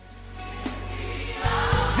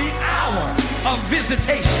hour of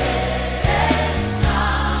visitation.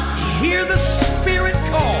 Hear the Spirit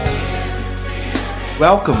call.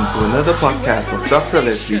 Welcome to another podcast of Dr.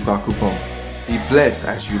 Leslie Kwakupong. Be blessed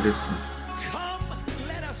as you listen. Come,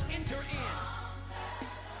 let us enter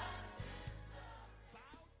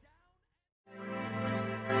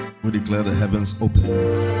in. We declare the heavens open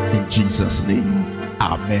in Jesus' name.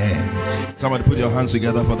 Amen. Somebody put your hands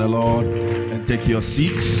together for the Lord and take your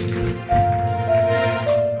seats.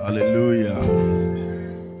 Hallelujah.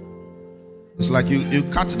 It's like you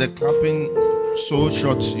cut the clapping so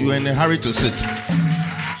short, you're in a hurry to sit.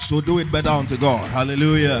 So do it better unto God.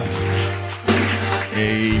 Hallelujah.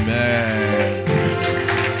 Amen.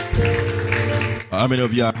 How many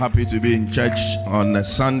of you are happy to be in church on a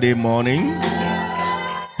Sunday morning?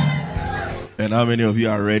 And how many of you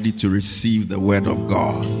are ready to receive the word of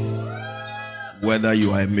God? Whether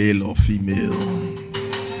you are a male or female,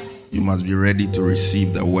 you must be ready to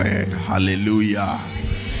receive the word. Hallelujah.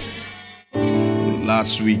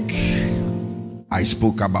 Last week, I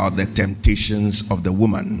spoke about the temptations of the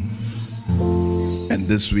woman. And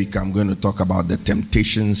this week, I'm going to talk about the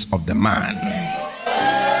temptations of the man.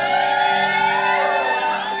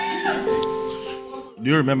 Do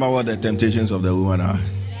you remember what the temptations of the woman are?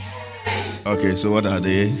 Okay, so what are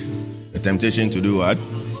they? The temptation to do what?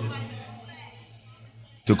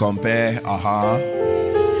 To compare,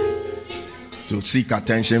 to seek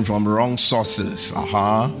attention from wrong sources,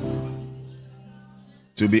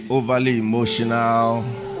 to be overly emotional,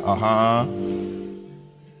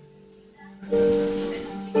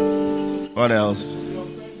 What else?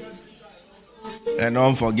 And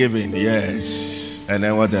unforgiving, yes. And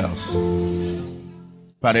then what else?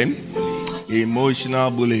 Pardon?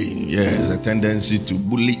 Emotional bullying, yes, a tendency to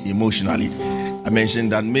bully emotionally. I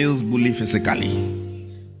mentioned that males bully physically,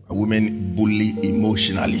 women bully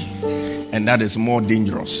emotionally, and that is more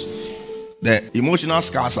dangerous. The emotional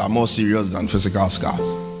scars are more serious than physical scars.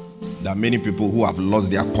 There are many people who have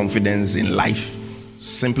lost their confidence in life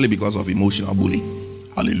simply because of emotional bullying.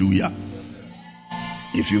 Hallelujah.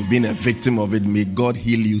 If you've been a victim of it, may God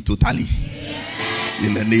heal you totally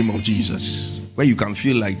in the name of Jesus. Where you can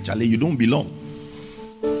feel like, Charlie, you don't belong.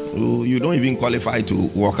 You don't even qualify to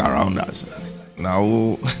walk around us. Now,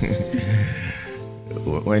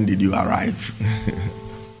 when did you arrive?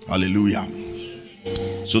 Hallelujah.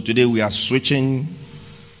 So today we are switching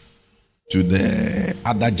to the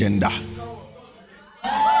other gender.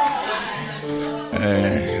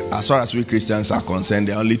 As far as we Christians are concerned,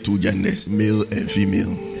 there are only two genders, male and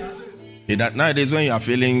female. Nowadays, when you are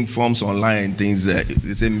filling forms online and things, they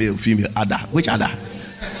say male, female, other. Which other?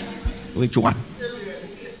 Which one?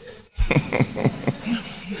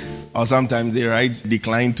 Or sometimes they write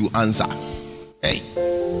decline to answer. Hey,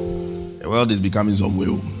 the world is becoming some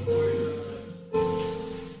way.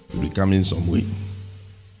 It's becoming some way.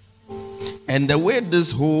 And the way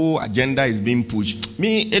this whole agenda is being pushed,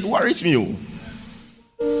 it worries me.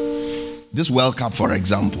 This World Cup, for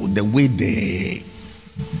example, the way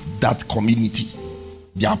that community,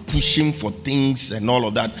 they are pushing for things and all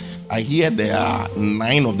of that. I hear there are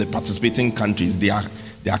 9 of the participating countries. Their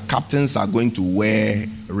captains are going to wear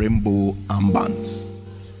rainbow armbands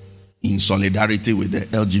in solidarity with the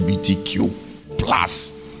LGBTQ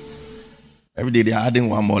plus. Every day they are adding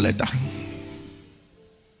one more letter.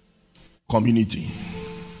 Community.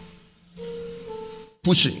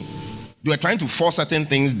 Pushing. They are trying to force certain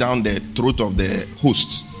things down the throat of the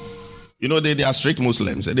hosts. You know, they are strict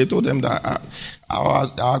Muslims. They told them that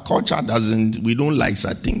our culture we don't like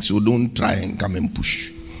such things. So don't try and come and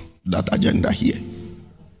push that agenda here.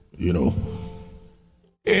 You know,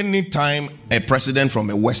 anytime a president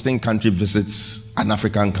from a Western country visits an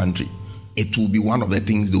African country, it will be one of the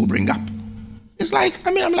things they will bring up. It's like,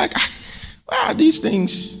 I'm like, why are these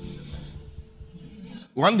things?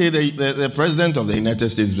 One day, the president of the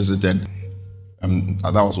United States visited,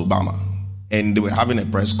 that was Obama. And they were having a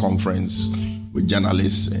press conference with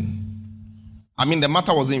journalists. And the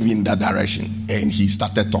matter wasn't even in that direction. And he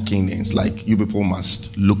started talking, and it's like, you people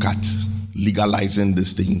must look at legalizing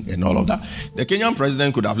this thing and all of that. The Kenyan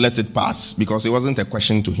president could have let it pass because it wasn't a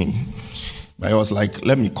question to him. But he was like,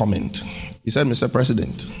 let me comment. He said, Mr.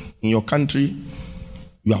 President, in your country,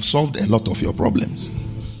 you have solved a lot of your problems.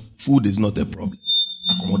 Food is not a problem.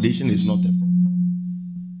 Accommodation is not a problem.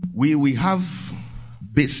 We have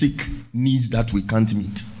basic needs that we can't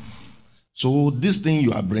meet. So this thing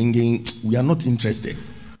you are bringing, we are not interested.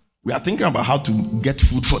 We are thinking about how to get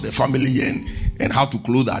food for the family and how to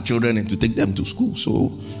clothe our children and to take them to school.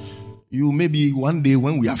 So you maybe one day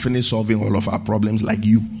when we are finished solving all of our problems like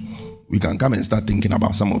you, we can come and start thinking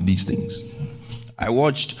about some of these things. I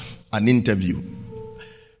watched an interview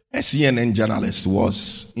a CNN journalist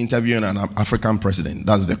was interviewing an African president.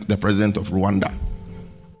 That's the president of Rwanda.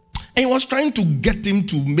 And he was trying to get him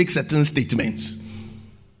to make certain statements.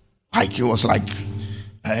 Like, he was like,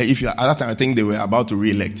 at that time, I think they were about to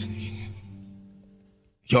re-elect.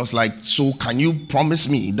 He was like, so can you promise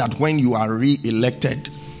me that when you are re-elected,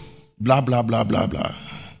 blah, blah, blah, blah, blah.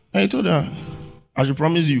 And he told her, I should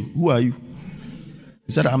promise you. Who are you?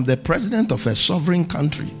 He said, I'm the president of a sovereign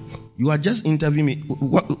country. You are just interviewing me.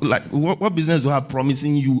 What business do I have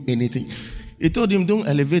promising you anything? He told him, don't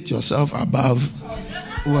elevate yourself above.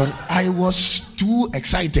 Well, I was too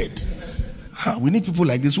excited. We need people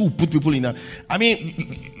like this who put people in that. I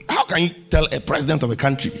mean, how can you tell a president of a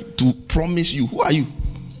country to promise you? Who are you?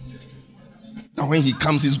 And when he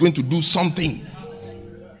comes, he's going to do something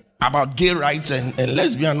about gay rights and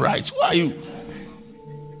lesbian rights. Who are you?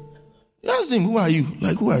 You ask him, who are you?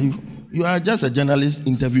 Like, who are you? You are just a journalist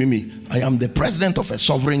interviewing me. I am the president of a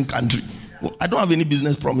sovereign country. Well, I don't have any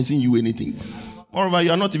business promising you anything. Moreover,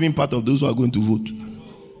 you are not even part of those who are going to vote.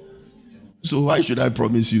 So why should I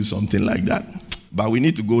promise you something like that? But we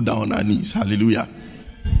need to go down on our knees. Hallelujah.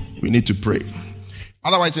 We need to pray.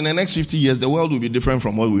 Otherwise, in the next 50 years, the world will be different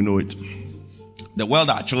from what we know it. The world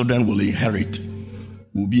our children will inherit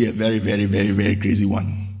will be a very, very, very, very crazy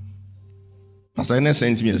one. Pastor Ernest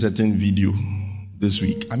sent me a certain video this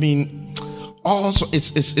week. I mean, also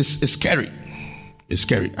it's scary. It's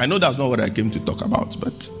scary. I know that's not what I came to talk about,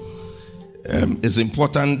 but it's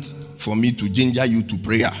important for me to ginger you to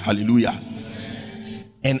prayer. Hallelujah.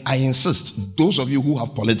 And I insist, those of you who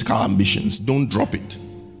have political ambitions, don't drop it.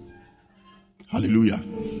 Hallelujah.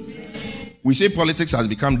 We say politics has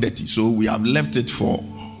become dirty, so we have left it for,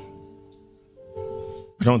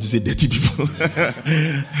 I don't want to say dirty people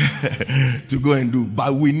to go and do.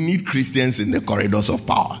 But we need Christians in the corridors of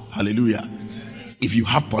power. Hallelujah. If you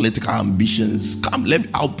have political ambitions, come,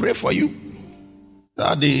 I'll pray for you.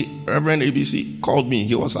 That day, Reverend ABC called me.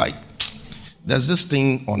 He was like, there's this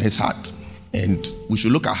thing on his heart, and we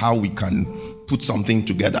should look at how we can put something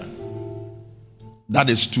together. That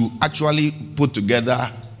is to actually put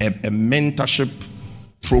together a mentorship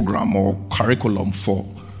program or curriculum for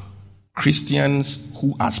Christians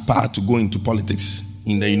who aspire to go into politics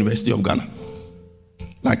in the University of Ghana.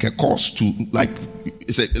 Like a course to, like,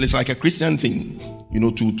 it's like a Christian thing,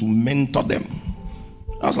 to mentor them.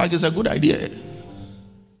 I was like, it's a good idea.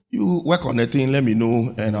 You work on the thing, let me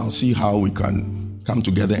know, and I'll see how we can come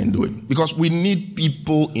together and do it. Because we need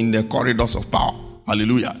people in the corridors of power.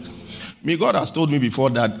 Hallelujah. God has told me before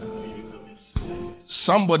that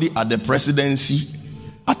somebody at the presidency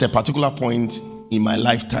at a particular point in my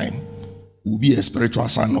lifetime will be a spiritual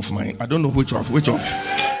son of mine. I don't know which of you it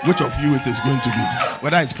is going to be.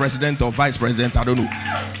 Whether it's president or vice president, I don't know.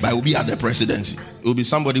 But it will be at the presidency. It will be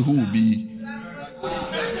somebody who will be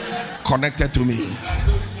connected to me.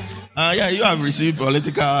 You have received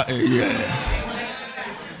political.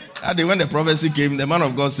 That day when the prophecy came, the man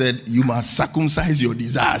of God said, you must circumcise your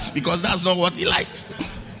desires, because that's not what he likes.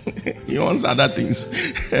 He wants other things.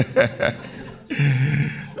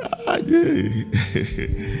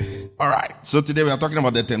 All right. So today we are talking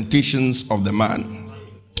about the temptations of the man.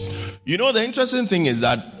 The interesting thing is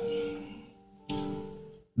that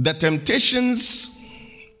the temptations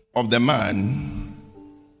of the man,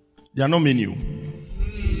 they are not many.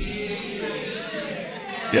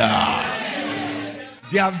 Yeah.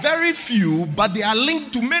 They are very few, but they are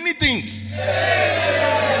linked to many things.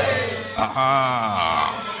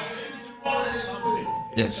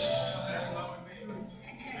 Yes.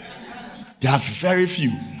 They are very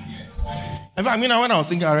few. In fact, when I was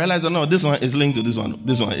thinking, I realized that no, this one is linked to this one.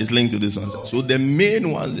 This one is linked to this one. So the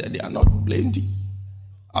main ones, they are not plenty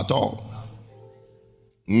at all.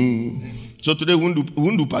 So today we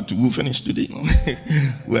won't do part 2. We'll finish today.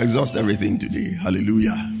 We'll exhaust everything today.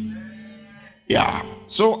 Hallelujah. Yeah.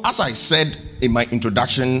 So as I said in my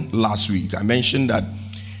introduction last week, I mentioned that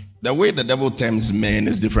the way the devil tempts men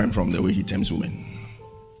is different from the way he tempts women.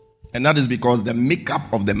 And that is because the makeup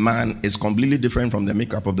of the man is completely different from the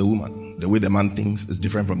makeup of the woman. The way the man thinks is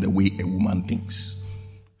different from the way a woman thinks.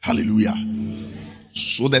 Hallelujah.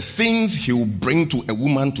 So the things he will bring to a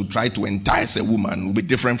woman to try to entice a woman will be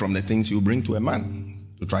different from the things he will bring to a man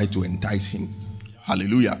to try to entice him.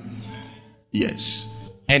 Hallelujah. Yes.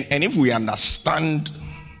 And if we understand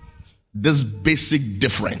this basic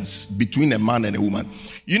difference between a man and a woman,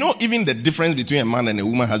 even the difference between a man and a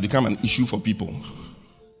woman has become an issue for people.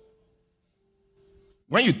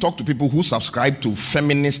 When you talk to people who subscribe to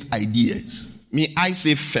feminist ideas, I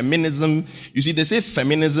say feminism, they say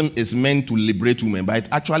feminism is meant to liberate women, but it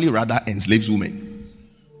actually rather enslaves women.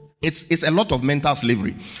 It's a lot of mental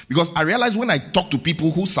slavery. Because I realize when I talk to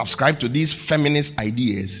people who subscribe to these feminist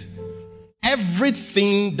ideas,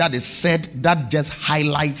 everything that is said that just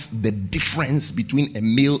highlights the difference between a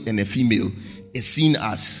male and a female is seen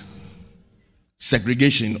as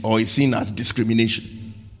segregation or is seen as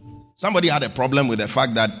discrimination. Somebody had a problem with the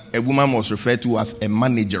fact that a woman was referred to as a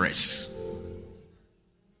manageress.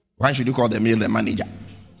 Why should you call the male the manager?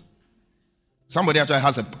 Somebody actually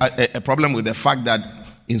has a problem with the fact that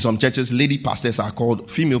in some churches, female pastors are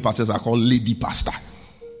called lady pastor.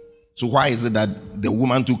 So why is it that the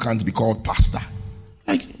woman too can't be called pastor?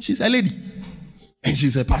 Like, she's a lady and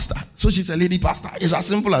she's a pastor, so she's a lady pastor. It's as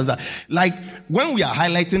simple as that. Like, when we are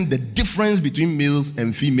highlighting the difference between males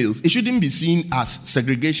and females, it shouldn't be seen as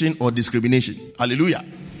segregation or discrimination. Hallelujah.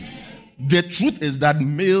 The truth is that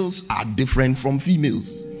males are different from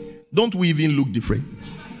females. Don't we even look different?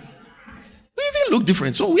 We even look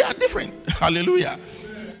different, so we are different. Hallelujah.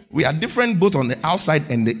 We are different both on the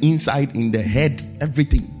outside and the inside, in the head,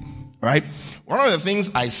 everything. Right? One of the things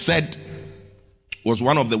I said was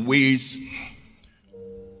one of the ways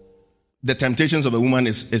the temptations of a woman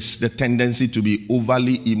is the tendency to be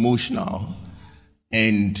overly emotional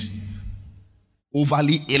and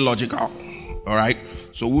overly illogical. All right?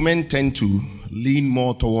 So women tend to lean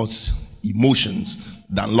more towards emotions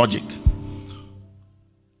than logic.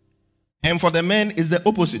 And for the men, it's the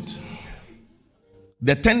opposite.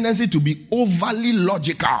 The tendency to be overly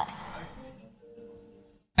logical.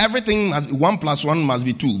 Everything must be 1 + 1 must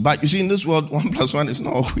be 2. But you see, in this world, 1 + 1 is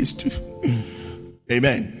not always 2.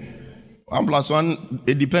 Amen. 1 + 1,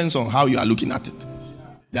 it depends on how you are looking at it.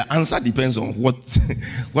 The answer depends on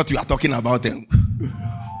what you are talking about and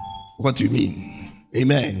what you mean.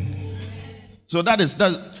 Amen. So that.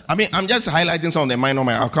 I'm just highlighting some of the minor.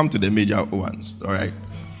 I'll come to the major ones. All right.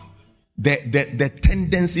 The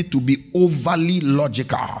tendency to be overly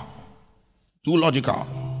logical, too logical.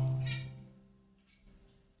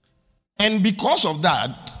 And because of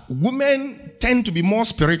that, women tend to be more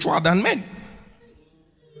spiritual than men.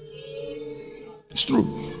 It's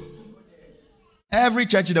true. Every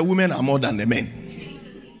church, the women are more than the men.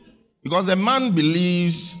 Because the man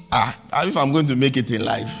believes, if I'm going to make it in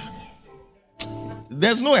life,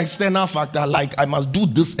 there's no external factor like I must do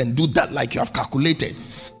this and do that like you have calculated.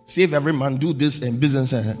 Save every man, do this and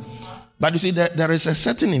business. But you see, there is a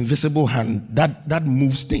certain invisible hand that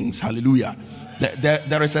moves things. Hallelujah.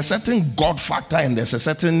 There is a certain God factor and there's a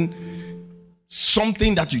certain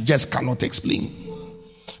something that you just cannot explain.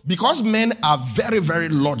 Because men are very, very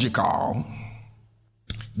logical,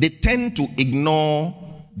 they tend to ignore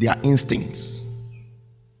their instincts.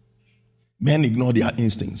 Men ignore their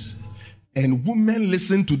instincts. And women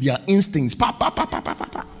listen to their instincts.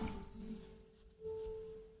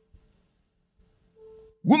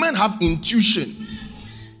 Women have intuition.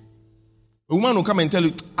 A woman will come and tell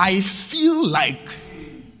you, I feel like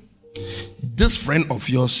this friend of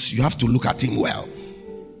yours, you have to look at him well.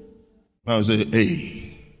 I will say,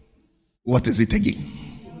 hey, what is it again?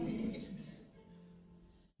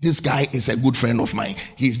 This guy is a good friend of mine.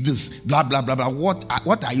 He's this, blah, blah, blah, blah.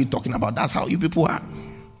 What are you talking about? That's how you people are.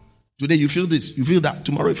 Today you feel this, you feel that.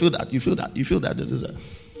 Tomorrow you feel that, you feel that, you feel that. This is it.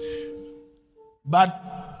 But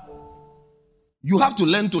you have to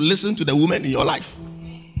learn to listen to the woman in your life.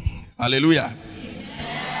 Hallelujah.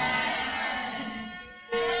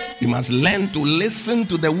 You must learn to listen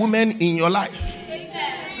to the woman in your life.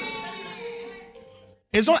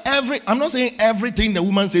 It's not I'm not saying everything the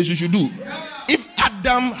woman says you should do. If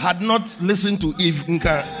Adam had not listened to Eve, we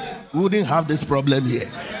wouldn't have this problem here.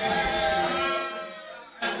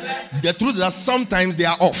 The truth is that sometimes they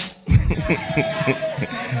are off.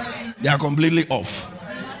 They are completely off.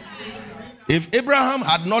 If Abraham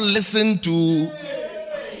had not listened to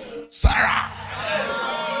Sarah,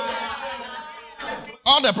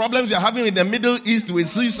 all the problems you're having in the Middle East with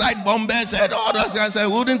suicide bombers and all those guys, we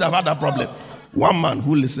wouldn't have had that problem. One man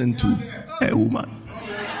who listened to a woman.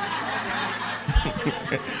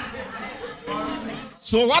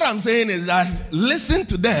 So what I'm saying is that listen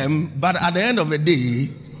to them, but at the end of the day,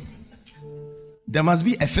 there must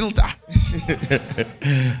be a filter.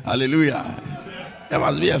 Hallelujah. There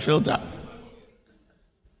must be a filter.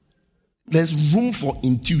 There's room for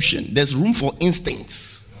intuition. There's room for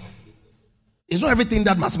instincts. It's not everything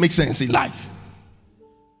that must make sense in life.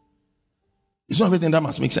 It's not everything that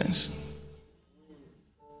must make sense.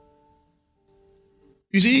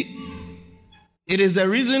 You see, it is the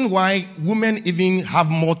reason why women even have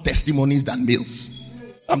more testimonies than males.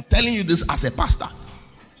 I'm telling you this as a pastor.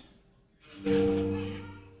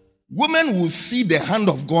 Women will see the hand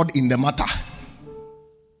of God in the matter.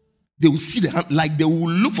 They will see the hand, like they will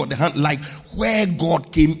look for the hand, like where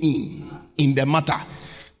God came in the matter.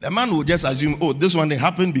 The man will just assume, oh, this one, it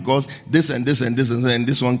happened because this and this and this and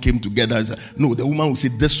this one came together. No, the woman will say,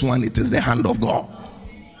 this one, it is the hand of God.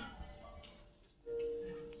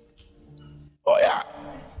 Oh, yeah.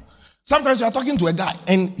 Sometimes you are talking to a guy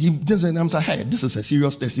and he just says, hey, this is a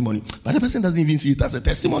serious testimony. But the person doesn't even see it as a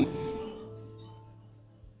testimony.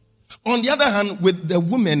 On the other hand, with the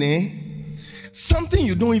women, something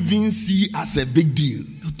you don't even see as a big deal.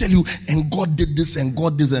 They'll tell you, and God did this and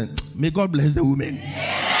God did that. May God bless the women.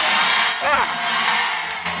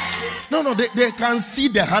 No, they can see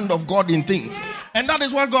the hand of God in things. And that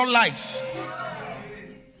is what God likes.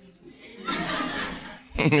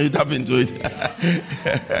 You tap into it.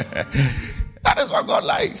 That is what God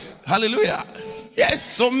likes. Hallelujah. Yes,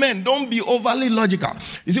 so men, don't be overly logical.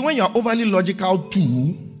 You see, when you're overly logical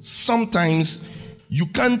too, sometimes you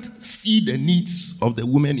can't see the needs of the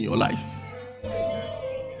women in your life.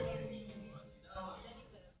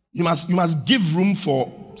 You must give room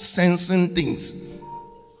for sensing things.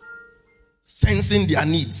 Sensing their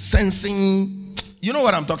needs. Sensing, you know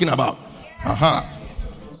what I'm talking about?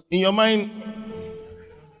 In your mind,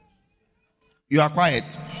 you are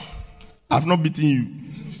quiet. I've not beaten you.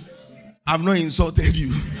 I've not insulted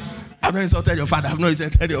you. I've not insulted your father. I've not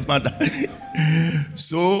insulted your mother.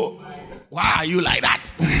 So, why are you like that?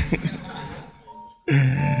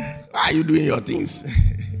 Why are you doing your things?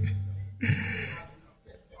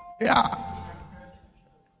 Yeah.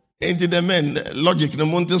 Into the men, logic, no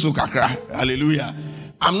monte sukakra. Hallelujah.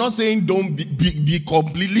 I'm not saying don't be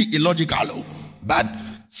completely illogical, but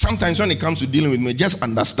sometimes when it comes to dealing with me, just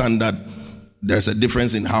understand that there's a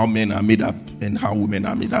difference in how men are made up and how women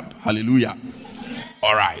are made up. Hallelujah.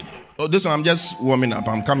 All right. So this one, I'm just warming up.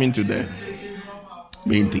 I'm coming to the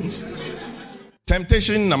main things.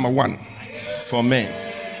 Temptation number 1 for men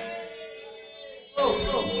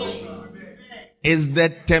is the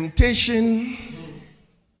temptation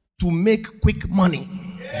to make quick money.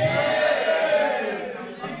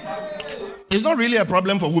 It's not really a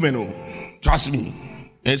problem for women, oh. Trust me.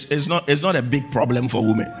 It's not a big problem for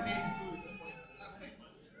women.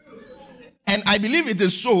 And I believe it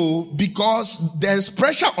is so because there's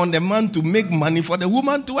pressure on the man to make money for the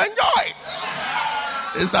woman to enjoy.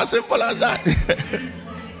 It's as simple as that.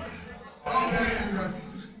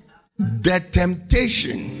 The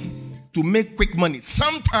temptation to make quick money,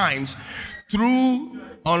 sometimes through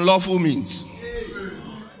unlawful means,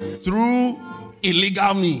 through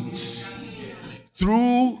illegal means,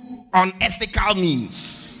 through unethical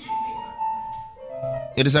means.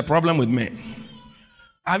 It is a problem with men.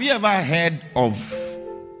 Have you ever heard of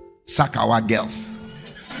Sakawa girls?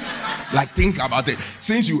 Like, think about it.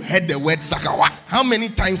 Since you heard the word Sakawa, how many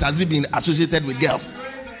times has it been associated with girls?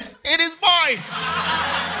 It is boys.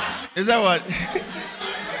 Is that what?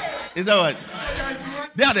 Is that what?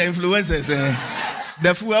 They are the influencers.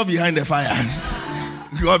 The fuel behind the fire.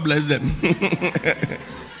 God bless them.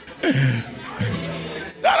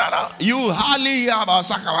 No. You hardly hear about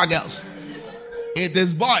Sakawa girls. It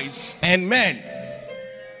is boys and men.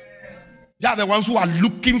 They are the ones who are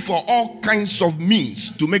looking for all kinds of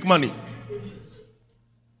means to make money.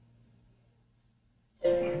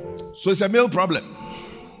 So it's a male problem.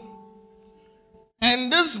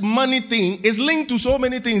 And this money thing is linked to so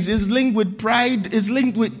many things. It's linked with pride. It's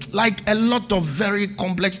linked with like a lot of very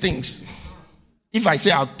complex things. If I say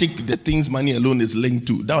I'll take the things money alone is linked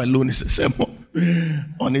to, that alone is a sermon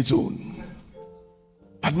on its own.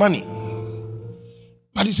 But money.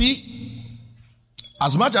 But you see,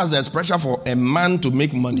 as much as there's pressure for a man to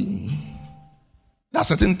make money, there are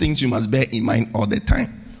certain things you must bear in mind all the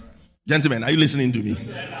time. Gentlemen, are you listening to me?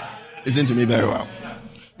 Listen to me very well.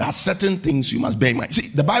 There are certain things you must bear in mind. See,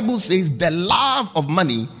 the Bible says the love of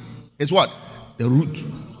money is what? The root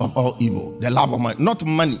of all evil. The love of money, not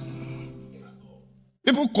money.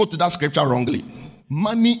 People quote that scripture wrongly.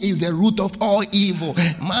 Money is the root of all evil.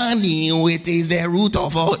 Money, it is the root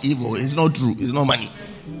of all evil. It's not true. It's not money.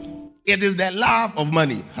 It is the love of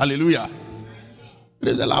money. Hallelujah. It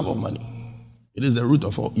is the love of money. It is the root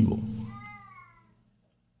of all evil.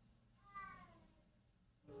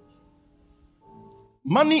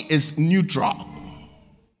 Money is neutral.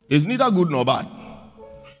 It's neither good nor bad.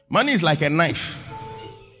 Money is like a knife.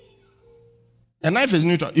 A knife is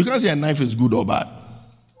neutral. You can't say a knife is good or bad.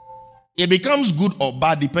 It becomes good or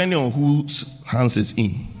bad depending on whose hands it's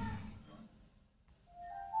in.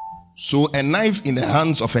 So a knife in the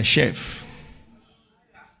hands of a chef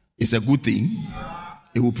is a good thing.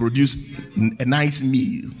 It will produce a nice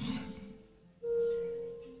meal.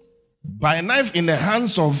 But a knife in the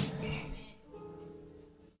hands of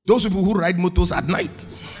those people who ride motors at night,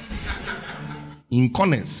 in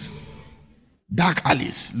corners, dark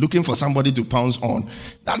alleys, looking for somebody to pounce on.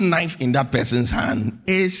 That knife in that person's hand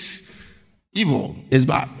is evil, is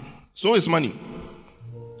bad. So is money.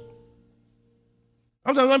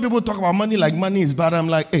 Sometimes when people talk about money like money is bad, I'm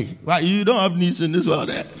like, hey, why you don't have needs in this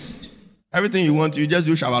world? Everything you want, you just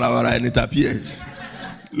do shawarara and it appears.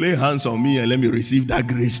 Lay hands on me and let me receive that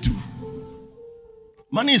grace too.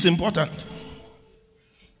 Money is important.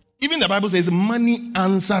 Even the Bible says money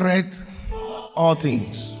answereth all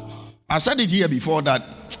things. I've said it here before that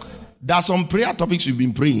there are some prayer topics you've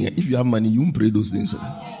been praying. If you have money, you won't pray those things.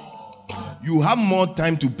 You have more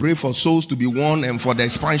time to pray for souls to be won and for the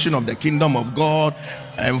expansion of the kingdom of God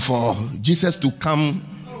and for Jesus to come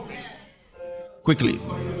quickly.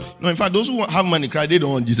 No, in fact, those who have money cry, they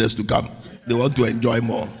don't want Jesus to come. They want to enjoy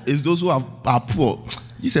more. It's those who are poor.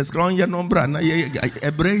 Jesus, too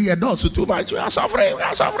much. We are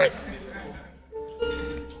suffering.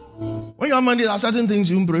 When you have money, there are certain things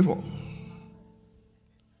you pray for.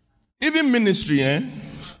 Even ministry,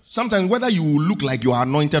 sometimes whether you will look like you are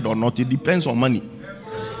anointed or not, it depends on money.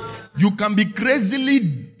 You can be crazily,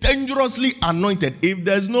 dangerously anointed. If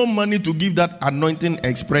there's no money to give that anointing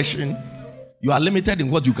expression, you are limited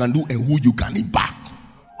in what you can do and who you can impact.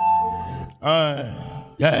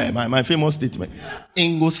 My famous statement.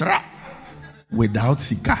 Ingosra without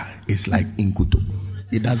sika is like inkuto.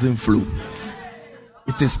 It doesn't flow.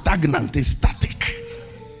 It is stagnant, it's static.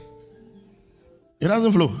 It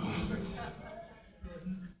doesn't flow.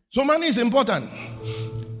 So money is important.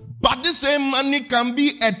 But the same money can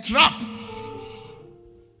be a trap.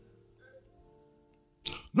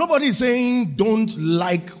 Nobody is saying don't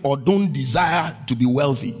like or don't desire to be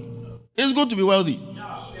wealthy. It's good to be wealthy.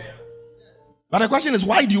 But the question is,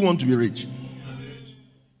 why do you want to be rich?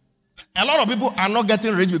 A lot of people are not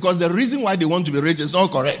getting rich because the reason why they want to be rich is not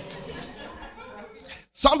correct.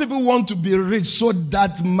 Some people want to be rich so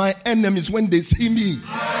that my enemies, when they see me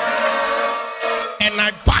and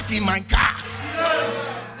I park in my car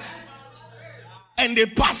and they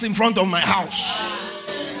pass in front of my house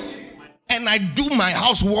and I do my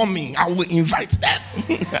house warming, I will invite them.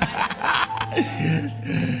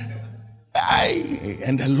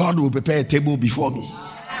 And the Lord will prepare a table before me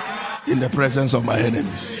in the presence of my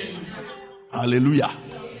enemies. Hallelujah.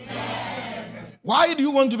 Why do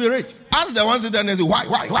you want to be rich? Ask the ones that say,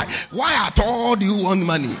 why at all do you want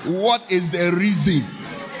money? What is the reason?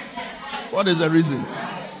 What is the reason?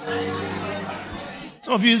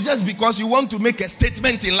 Some of you, it's just because you want to make a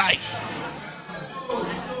statement in life.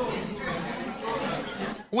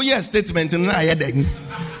 Oh yeah, statement in life.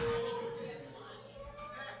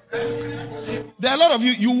 There are a lot of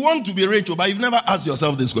you want to be rich, but you've never asked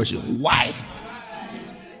yourself this question. Why?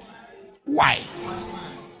 Why?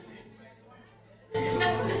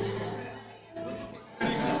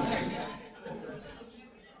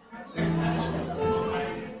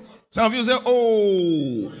 Some of you say,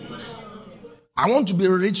 oh, I want to be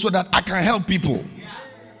rich so that I can help people.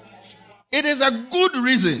 It is a good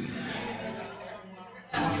reason.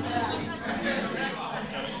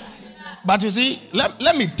 But you see,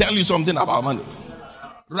 let me tell you something about money.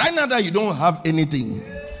 Right now that you don't have anything.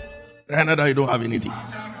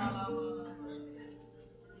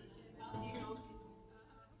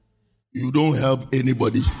 You don't help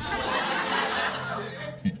anybody.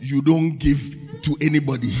 You don't give to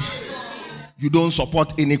anybody. You don't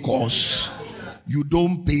support any cause. You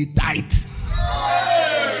don't pay tithe.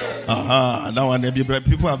 Now and then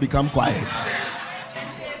people have become quiet.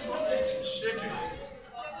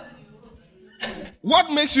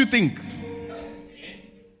 What makes you think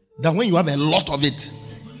that when you have a lot of it,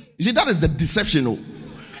 you see, that is the deception.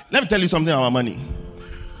 Let me tell you something about money.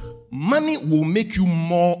 Money will make you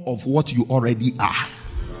more of what you already are.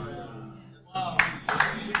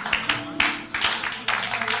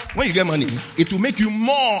 When you get money, it will make you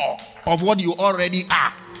more of what you already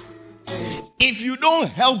are. If you don't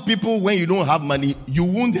help people when you don't have money, you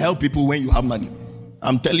won't help people when you have money.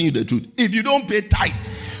 I'm telling you the truth. If you don't pay tithe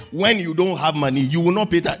when you don't have money, you will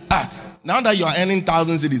not pay tithe. Now that you are earning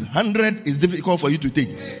 1,000 cedis, 100 is difficult for you to take.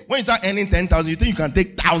 When you start earning 10,000, you think you can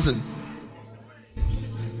take 1,000.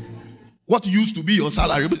 What used to be your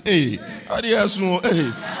salary? Hey, you have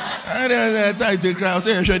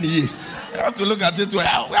to look at it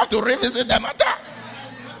well. We have to revisit the matter.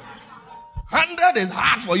 100 is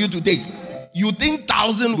hard for you to take. You think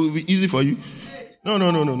 1,000 will be easy for you? No.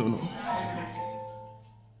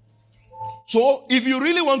 So, if you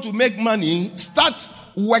really want to make money, start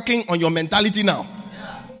working on your mentality now.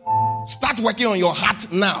 Start working on your heart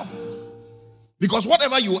now. Because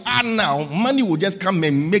whatever you are now, money will just come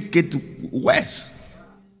and make it worse.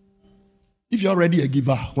 If you're already a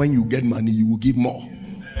giver, when you get money, you will give more.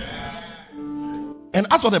 And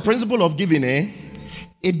as for the principle of giving,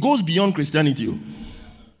 it goes beyond Christianity.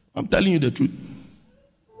 I'm telling you the truth.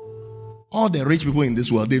 All the rich people in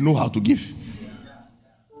this world, they know how to give.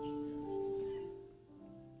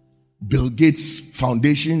 Bill Gates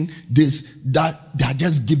Foundation, this, that, they're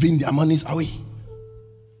just giving their monies away.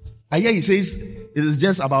 And here he says it is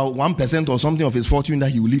just about 1% or something of his fortune that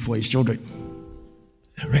he will leave for his children.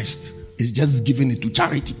 The rest is just giving it to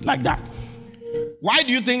charity like that. Why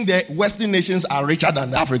do you think the Western nations are richer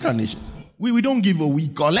than the African nations? We don't give, we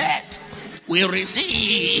collect. We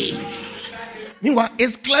receive. Meanwhile,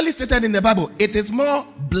 it's clearly stated in the Bible, it is more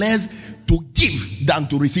blessed to give than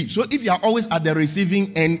to receive. So if you are always at the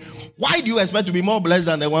receiving end, why do you expect to be more blessed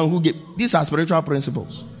than the one who gave? These are spiritual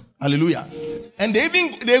principles. Hallelujah. And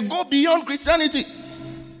they go beyond Christianity.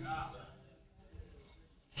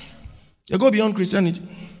 They go beyond Christianity.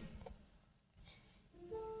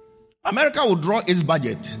 America will draw its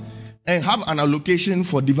budget and have an allocation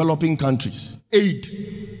for developing countries. Aid.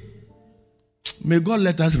 May God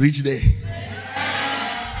let us reach there.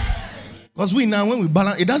 Because we now, when we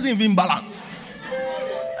balance, it doesn't even balance.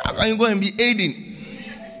 How can you go and be aiding?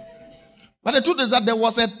 But the truth is that there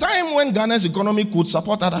was a time when Ghana's economy could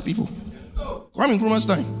support other people. Kwame Nkrumah's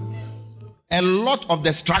time. A lot of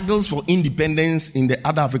the struggles for independence in the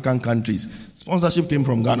other African countries, sponsorship came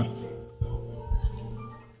from Ghana.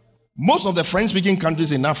 Most of the French-speaking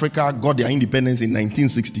countries in Africa got their independence in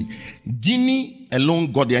 1960. Guinea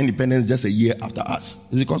alone got their independence just a year after us.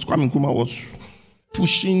 It's because Kwame Nkrumah was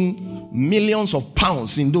pushing millions of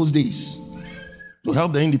pounds in those days to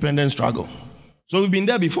help the independence struggle. So we've been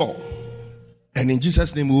there before. And in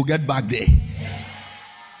Jesus' name, we'll get back there.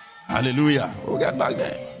 Hallelujah. We'll get back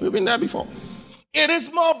there. We've been there before. It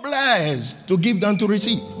is more blessed to give than to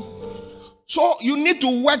receive. So you need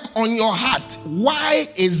to work on your heart. Why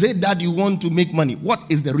is it that you want to make money? What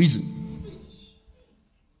is the reason?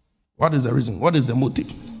 What is the reason? What is the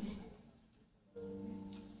motive?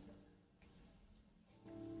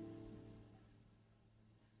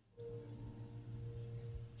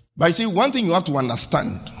 But you see, one thing you have to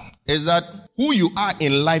understand is that who you are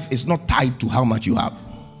in life is not tied to how much you have.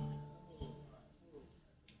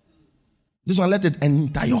 This one, let it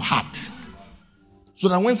enter your heart. So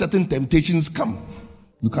that when certain temptations come,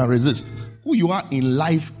 you can resist. Who you are in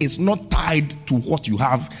life is not tied to what you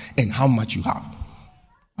have and how much you have.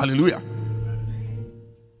 Hallelujah.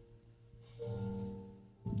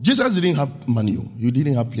 Jesus didn't have money. You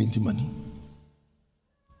didn't have plenty money.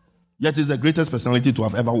 Yet he's the greatest personality to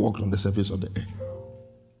have ever walked on the surface of the earth.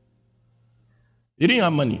 He didn't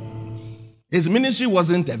have money. His ministry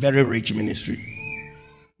wasn't a very rich ministry.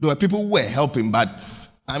 There were people who were helping, but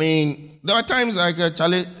there were times like,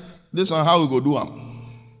 Charlie, this one, how we go do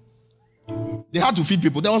them? They had to feed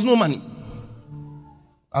people. There was no money.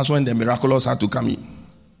 That's when the miraculous had to come in.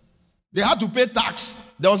 They had to pay tax.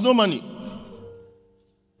 There was no money.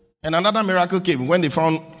 And another miracle came when they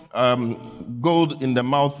found gold in the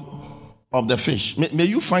mouth of the fish. May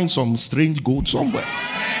you find some strange gold somewhere.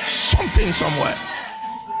 Something somewhere.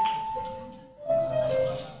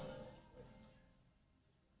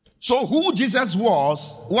 So who Jesus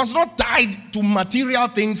was not tied to material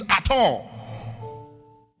things at all.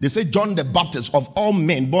 They say John the Baptist, of all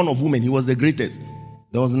men born of women, he was the greatest.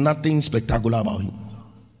 There was nothing spectacular about him.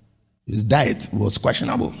 His diet was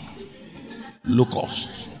questionable.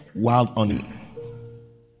 Locusts, wild honey.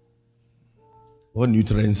 What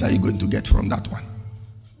nutrients are you going to get from that one?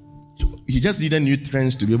 He just needed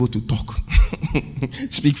nutrients to be able to talk.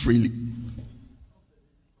 Speak freely.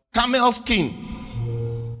 Camel skin.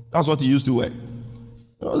 That's what he used to wear.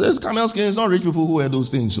 This camel skin is not rich people who wear those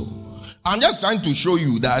things. So I'm just trying to show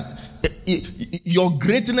you that your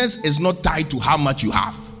greatness is not tied to how much you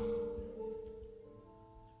have.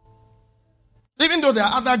 Even though there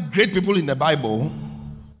are other great people in the Bible,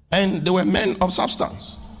 and they were men of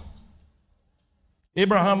substance.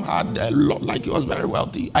 Abraham had a lot, like he was very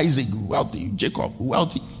wealthy. Isaac, wealthy. Jacob,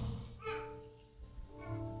 wealthy.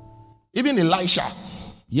 Even Elisha,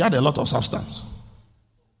 he had a lot of substance.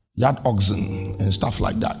 He had oxen and stuff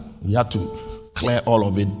like that. He had to clear all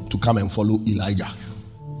of it to come and follow Elijah.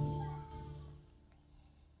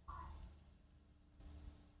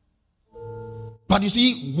 But you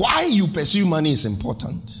see, why you pursue money is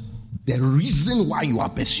important. The reason why you are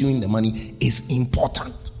pursuing the money is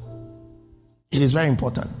important. It is very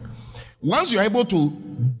important. Once you're able to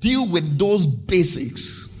deal with those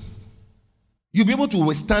basics, you'll be able to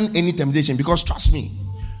withstand any temptation. Because trust me,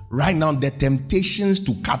 right now the temptations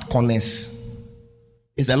to cut corners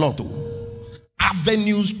is a lot.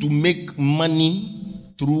 Avenues to make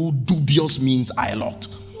money through dubious means are a lot.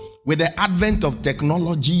 With the advent of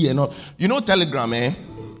technology and all, Telegram,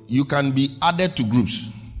 you can be added to groups.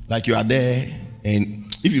 Like you are there, and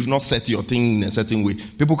if you've not set your thing in a certain way,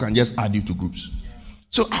 people can just add you to groups.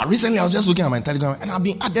 So recently I was just looking at my Telegram, and I've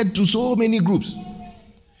been added to so many groups.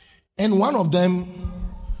 And one of them,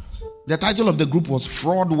 the title of the group was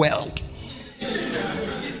Fraud World.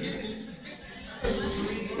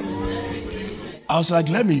 I was like,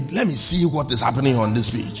 let me see what is happening on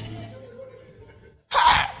this page.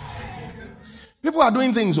 People are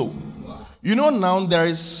doing things. Now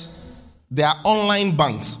there are online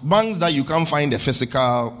banks that you can't find a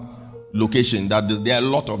physical location. There are a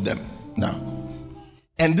lot of them now.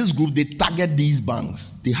 And this group, they target these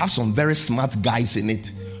banks. They have some very smart guys in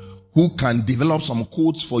it who can develop some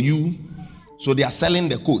codes for you. So they are selling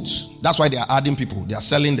the codes. That's why they are adding people. They are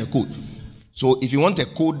selling the code. So if you want a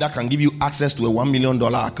code that can give you access to a $1 million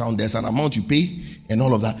account, there's an amount you pay and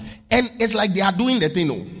all of that. And it's like they are doing the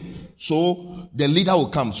thing. So the leader will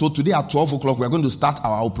come. So today at 12 o'clock, we're going to start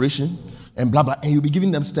our operation and blah, blah. And you'll be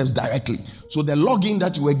giving them steps directly. So the login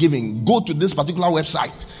that you were giving, go to this particular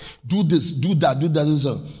website. Do this, do that, do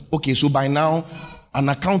that. Okay, so by now, an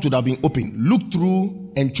account would have been opened. Look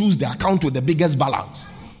through and choose the account with the biggest balance.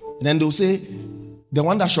 And then they'll say, the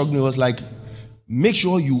one that shocked me was like, make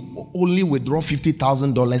sure you only withdraw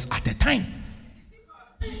 $50,000 at a time.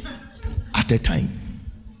 At a time.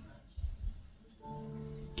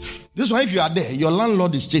 This one, if you are there, your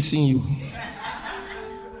landlord is chasing you.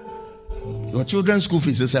 Your children's school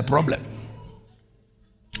fees is a problem.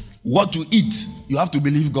 What to eat, you have to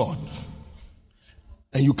believe God.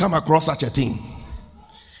 And you come across such a thing.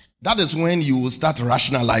 That is when you will start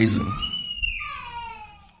rationalizing.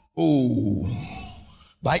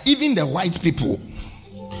 But even the white people,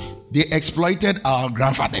 they exploited our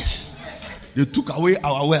grandfathers. They took away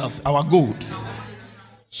our wealth, our gold.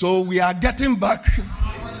 So we are getting back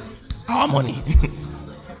our money.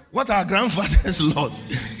 What our grandfathers lost,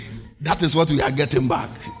 that is what we are getting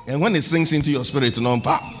back. And when it sinks into your spirit,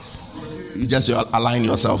 you just align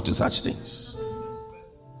yourself to such things.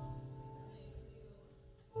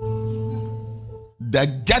 The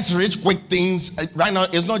get rich quick things right now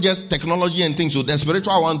is not just technology and things. So the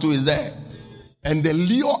spiritual one too is there. And the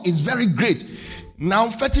lure is very great. Now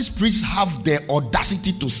fetish priests have the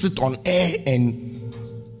audacity to sit on air and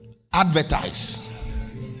advertise.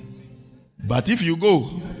 But if you go,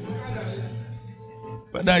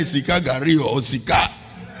 whether it's Sika Gari or Sika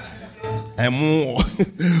Emu,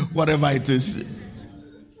 whatever it is,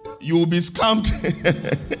 you will be scammed.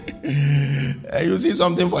 And you see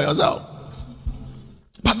something for yourself.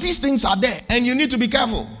 But these things are there, and you need to be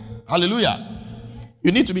careful. Hallelujah.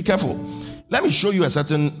 You need to be careful. Let me show you a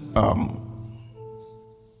certain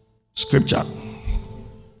scripture.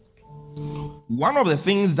 One of the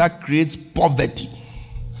things that creates poverty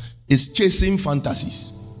is chasing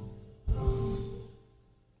fantasies.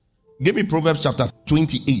 Give me Proverbs chapter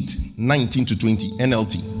 28, 19 to 20,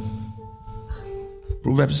 NLT.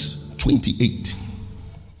 Proverbs 28,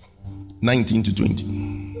 19 to 20.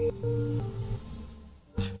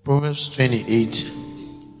 Proverbs 28,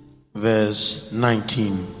 verse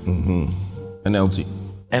 19. NLT.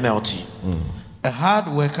 A hard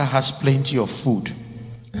worker has plenty of food.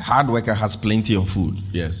 A hard worker has plenty of food,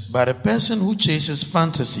 yes. But a person who chases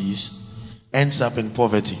fantasies ends up in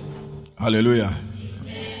poverty. Hallelujah.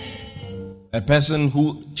 A person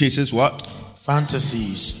who chases what?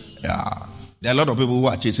 Fantasies. Yeah. There are a lot of people who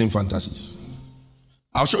are chasing fantasies.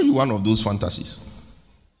 I'll show you one of those fantasies.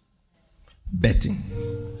 Betting.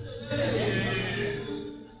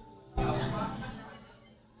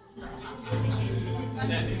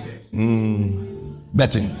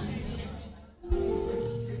 Betting.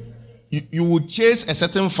 You will chase a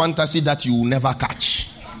certain fantasy that you will never catch.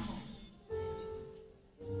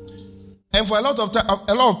 And for a lot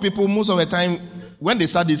of people, most of the time, when they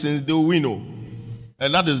start these things, they will win.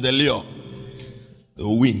 And that is the lure. They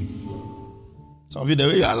will win. Some of you, the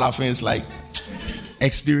way you are laughing is like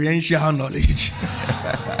experiential knowledge.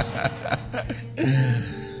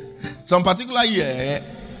 Some particular year,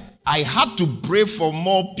 I had to pray for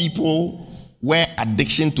more people where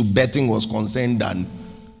addiction to betting was concerned than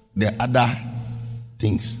the other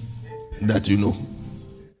things that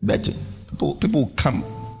betting. People come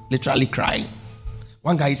literally crying.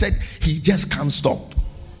 One guy, he said he just can't stop.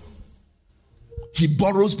 He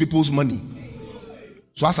borrows people's money.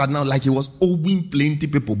 So as now, like he was owing plenty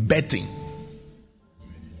people betting.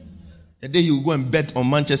 The day he will go and bet on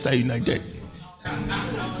Manchester United.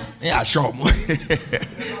 Yeah, sure.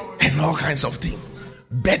 And all kinds of things.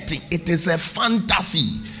 Betting, it is a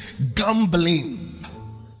fantasy. Gambling.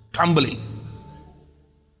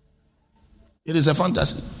 It is a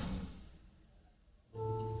fantasy.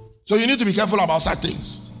 So you need to be careful about such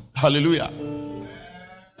things. Hallelujah.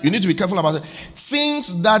 You need to be careful about it.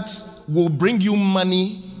 Things that will bring you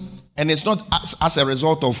money, and it's not as a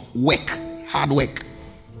result of work, hard work.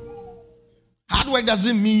 Hard work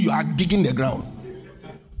doesn't mean you are digging the ground.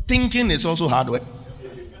 Thinking is also hard work.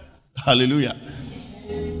 Hallelujah.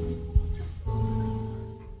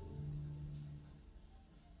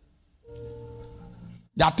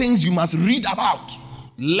 There are things you must read about,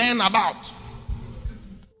 learn about,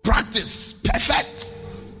 practice, perfect.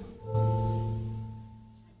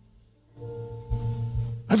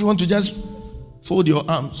 If you want to just fold your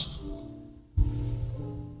arms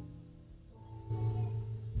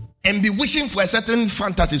and be wishing for a certain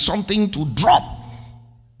fantasy, something to drop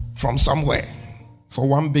from somewhere for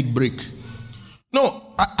one big break.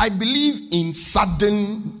 No, I believe in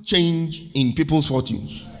sudden change in people's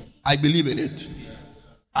fortunes. I believe in it.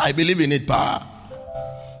 I believe in it, pa.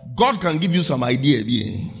 God can give you some idea,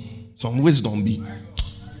 some wisdom.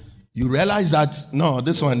 You realize that, no,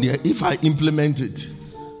 this one there, if I implement it,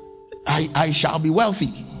 I shall be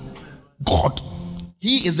wealthy. God,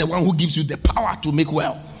 He is the one who gives you the power to make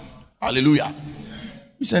wealth. Hallelujah.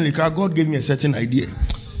 Recently, God gave me a certain idea.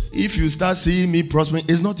 If you start seeing me prospering,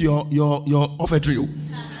 it's not your offertory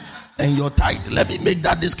and your tithe. Let me make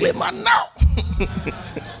that disclaimer now.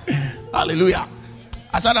 Hallelujah.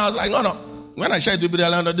 I was like, no. When I share it with the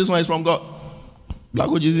land, this one is from God. Black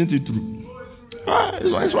God, isn't it true?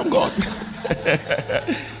 This one is from God.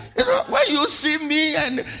 When you see me,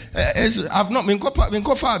 and I've not been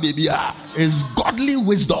far, baby. It's godly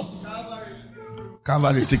wisdom.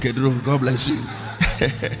 Calvary, God bless you.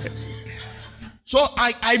 So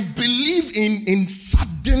I believe in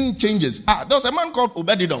sudden changes. There was a man called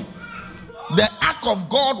Obed-Edom. The ark of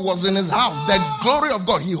God was in his house. The glory of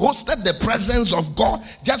God. He hosted the presence of God.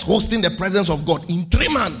 Just hosting the presence of God in 3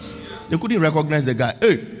 months. They couldn't recognize the guy.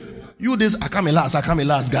 Hey, you this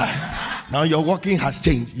Akamelas guy. Now your walking has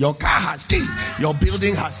changed. Your car has changed. Your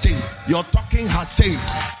building has changed. Your talking has changed.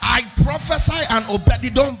 I prophesy an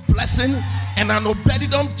Obed-Edom blessing and an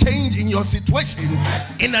Obed-Edom change in your situation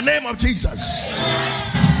in the name of Jesus.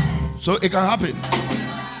 So it can happen.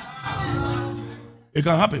 It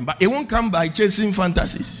can happen, but it won't come by chasing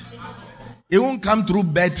fantasies. It won't come through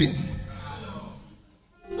betting.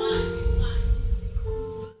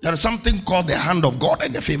 There is something called the hand of God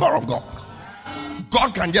and the favor of God.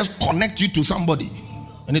 God can just connect you to somebody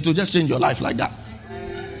and it will just change your life like that.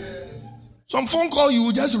 Some phone call you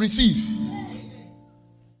will just receive.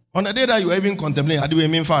 On the day that you are even contemplating,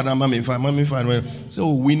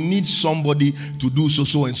 so we need somebody to do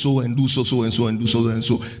so and so and do so and so and do so and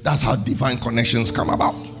so. That's how divine connections come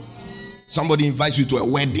about. Somebody invites you to a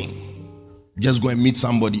wedding. Just go and meet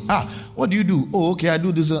somebody. What do you do? Oh, okay, I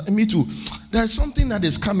do this. Me too. There's something that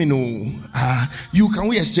is coming. Can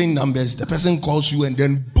we exchange numbers? The person calls you and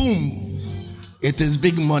then boom, it is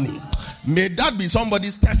big money. May that be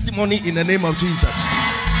somebody's testimony in the name of Jesus.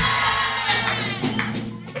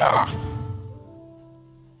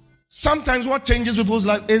 Sometimes what changes people's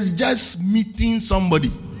life is just meeting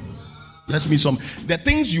somebody. Let's meet some. The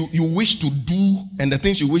things you wish to do and the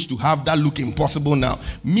things you wish to have that look impossible now.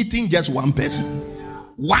 Meeting just one person.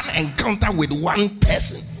 One encounter with one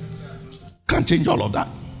person can change all of that.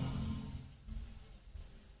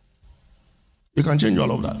 You can change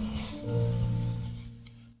all of that.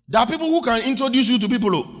 There are people who can introduce you to people.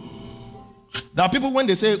 There are people when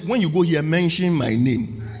they say, when you go here, mention my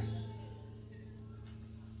name.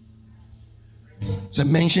 So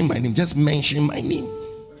mention my name. Just mention my name.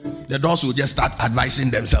 The doors will just start advising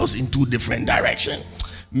themselves in 2 different directions.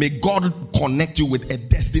 May God connect you with a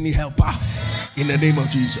destiny helper in the name of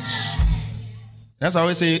Jesus. That's how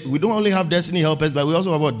I say we don't only have destiny helpers, but we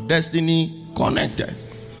also have a destiny connectors.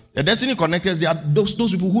 The destiny connectors, they are those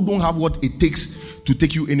people who don't have what it takes to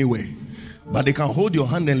take you anywhere, but they can hold your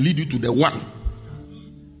hand and lead you to the one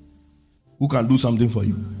who can do something for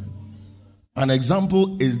you. An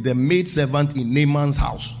example is the maid servant in Naaman's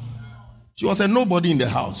house. She was a nobody in the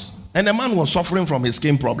house, and the man was suffering from a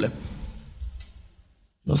skin problem.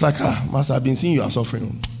 He was like, Master, I've been seeing you are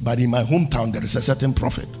suffering, but in my hometown there is a certain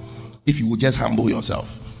prophet. If you would just humble yourself,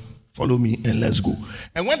 follow me and let's go.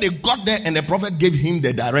 And when they got there and the prophet gave him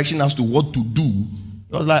the direction as to what to do, he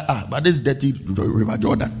was like, but this dirty River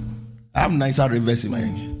Jordan, I have nicer rivers in my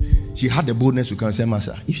hand. She had the boldness to come and say,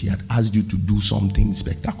 Master, if she had asked you to do something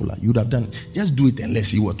spectacular, you would have done it. Just do it and let's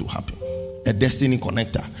see what will happen. A destiny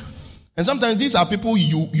connector. And sometimes these are people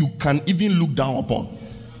you can even look down upon.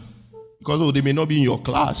 Because they may not be in your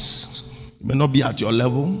class. They may not be at your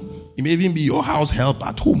level. It may even be your house help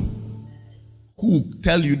at home. Who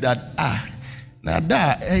tell you that, Na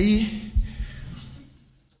da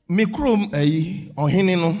me krom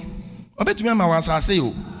ohene no obetumi ama wasase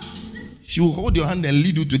o. She will hold your hand and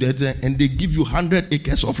lead you to that, and they give you 100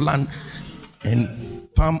 acres of land and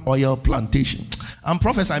palm oil plantation. I'm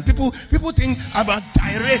prophesying. People think about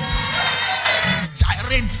gyrates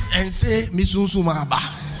and say Misunsumaba.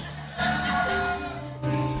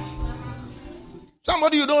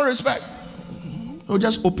 Somebody you don't respect, he'll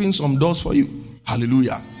just open some doors for you.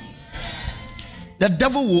 Hallelujah. The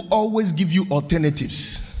devil will always give you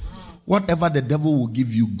alternatives. Whatever the devil will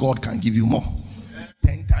give you, God can give you more.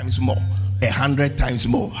 10 times more, 100 times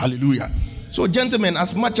more. Hallelujah. So, gentlemen,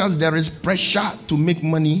 as much as there is pressure to make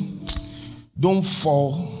money, don't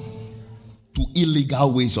fall to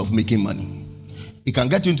illegal ways of making money. It can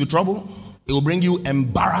get you into trouble. It will bring you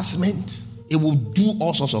embarrassment. It will do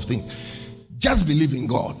all sorts of things. Just believe in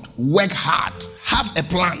God. Work hard. Have a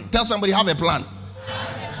plan. Tell somebody, have a plan.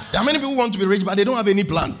 There are many people who want to be rich, but they don't have any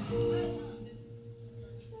plan.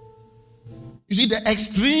 You see, the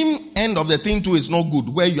extreme end of the thing too is not good,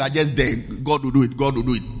 where you are just there. God will do it. God will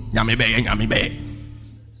do it.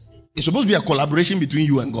 It's supposed to be a collaboration between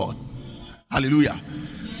you and God. Hallelujah.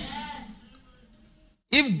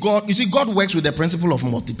 If God, you see, God works with the principle of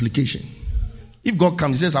multiplication. If God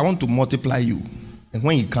comes, he says, I want to multiply you. And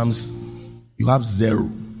when he comes, you have 0.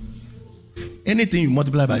 Anything you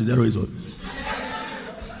multiply by 0 is all.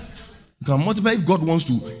 You can multiply if God wants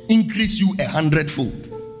to increase you 100-fold.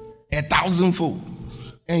 1,000-fold,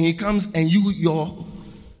 and he comes and you are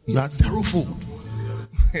 0-fold.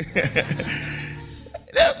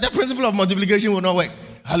 the principle of multiplication will not work.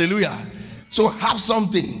 Hallelujah. So have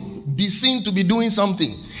something, be seen to be doing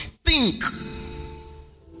something. Think.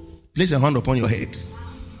 Place your hand upon your head.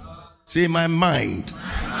 Say, my mind,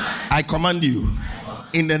 I command you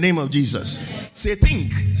in the name of Jesus. Say,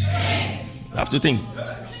 think. You have to think.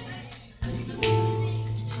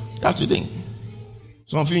 You have to think.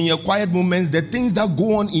 Some of you in your quiet moments, the things that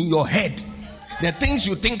go on in your head, the things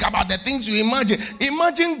you think about, the things you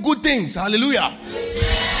imagine good things. Hallelujah.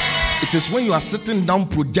 It is when you are sitting down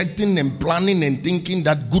projecting and planning and thinking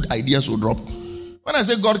that good ideas will drop. When I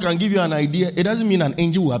say God can give you an idea, it doesn't mean an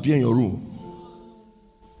angel will appear in your room.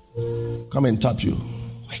 Come and tap you.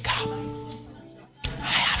 Wake up. I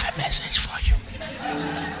have a message for you.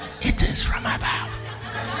 It is from above.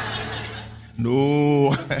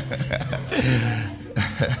 No.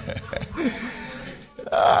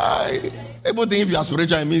 People think if you are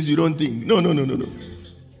spiritual, it means you don't think. No.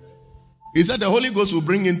 He said the Holy Ghost will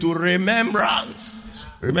bring into remembrance.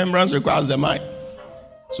 Remembrance requires the mind.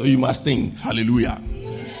 So you must think. Hallelujah.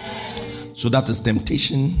 So that is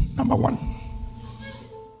temptation number 1.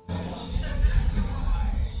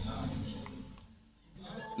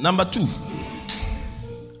 Number 2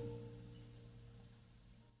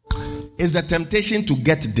 is the temptation to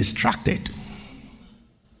get distracted.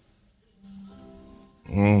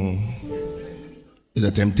 It's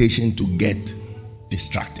a temptation to get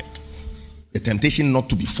distracted. The temptation not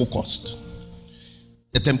to be focused.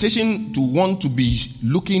 The temptation to want to be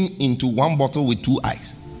looking into one bottle with 2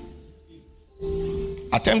 eyes.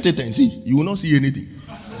 Attempt it and see. You will not see anything.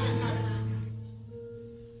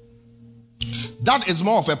 That is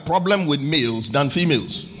more of a problem with males than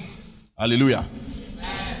females. Hallelujah.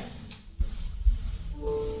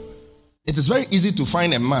 It is very easy to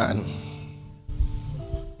find a man.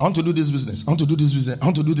 I want to do this business. I want to do this business. I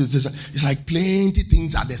want to do this. It's like plenty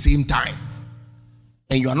things at the same time.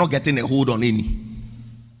 And you are not getting a hold on any.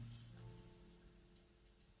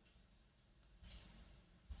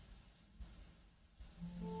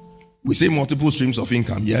 We say multiple streams of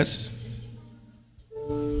income, yes?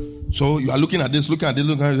 So you are looking at this, looking at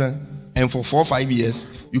that. And for 4 or 5 years,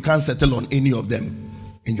 you can't settle on any of them.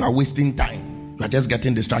 And you are wasting time. You are just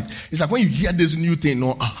getting distracted. It's like when you hear this new thing,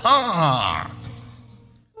 no, aha!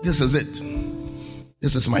 This is it.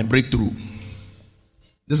 This is my breakthrough.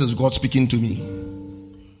 This is God speaking to me.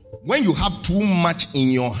 When you have too much in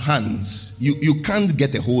your hands, you can't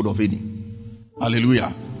get a hold of any.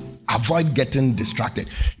 Hallelujah. Avoid getting distracted.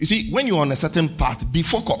 You see, when you're on a certain path, be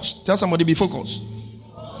focused. Tell somebody, be focused.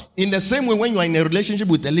 In the same way, when you are in a relationship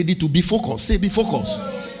with a lady, to be focused. Say, be focused.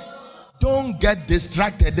 Don't get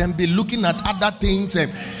distracted and be looking at other things.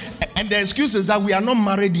 And the excuse is that we are not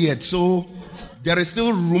married yet. So there is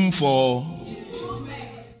still room for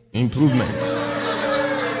improvement.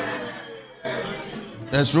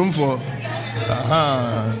 There's room for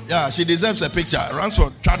yeah, she deserves a picture. Runs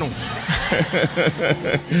for Chano.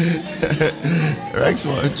 Rex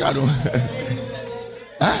for Chano.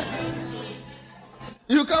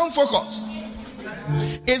 You can't focus.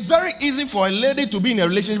 It's very easy for a lady to be in a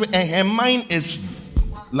relationship and her mind is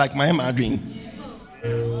like my dream.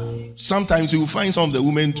 Sometimes you find some of the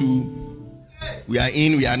women too. We are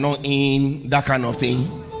in, we are not in, that kind of thing.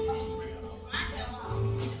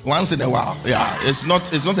 Once in a while, yeah, it's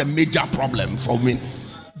not a major problem for me.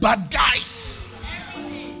 But guys,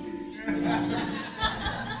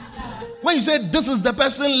 when you say this is the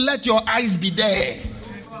person, let your eyes be there.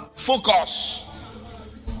 Focus.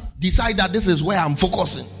 Decide that this is where I'm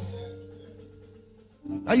focusing.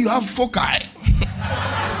 And you have foci.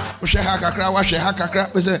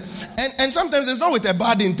 And sometimes it's not with a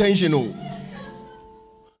bad intention.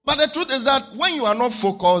 But the truth is that when you are not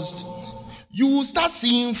focused, you will start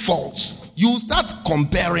seeing faults. You will start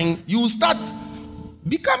comparing. You will start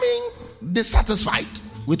becoming dissatisfied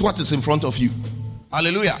with what is in front of you.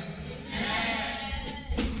 Hallelujah.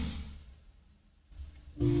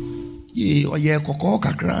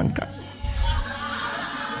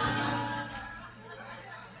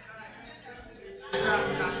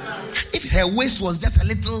 If her waist was just a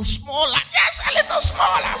little smaller, yes, a little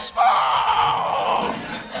smaller, small.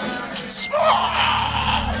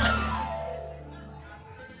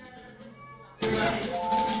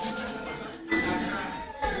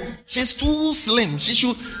 She's too slim. She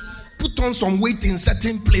should put on some weight in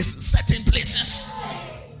certain places.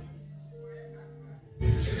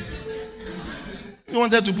 If you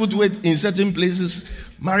wanted to put weight in certain places,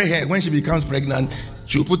 marry her. When she becomes pregnant,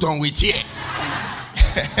 she'll put on weight here.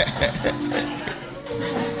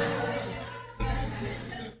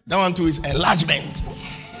 That one too is enlargement.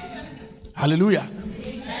 Hallelujah.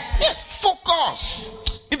 Yes, focus.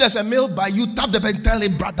 If there's a mail by you, tap the pen and tell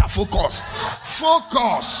it, brother, focus.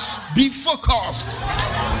 Focus. Be focused.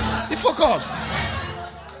 Be focused.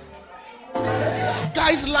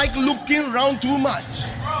 Guys like looking around too much.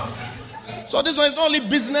 So this one is not only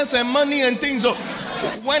business and money and things. So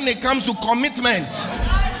when it comes to commitment,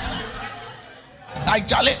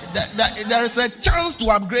 actually, there is a chance to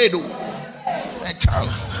upgrade. A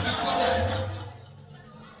chance.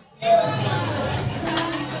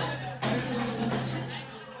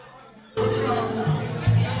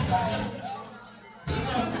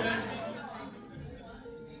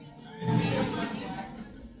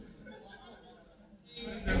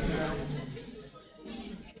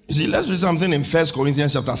 You see, let's read something in 1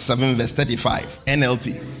 Corinthians chapter 7, verse 35.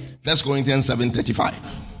 NLT. 1 Corinthians 7:35.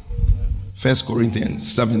 1 Corinthians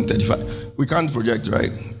 7:35. We can't project,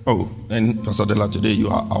 right? Oh, and Pastor Della, today you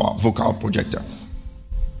are our vocal projector.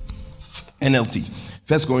 NLT.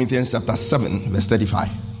 1 Corinthians chapter 7, verse 35.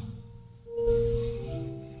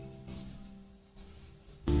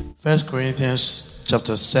 1 Corinthians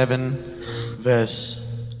chapter 7,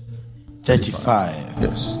 verse 35.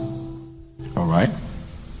 Yes. All right.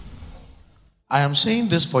 I am saying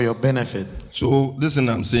this for your benefit. So, listen,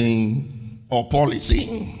 I'm saying, or Paul is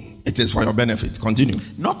saying, it is for your benefit. Continue.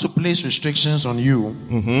 Not to place restrictions on you.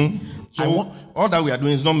 Mm-hmm. So, all that we are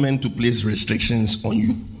doing is not meant to place restrictions on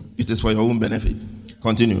you. It is for your own benefit.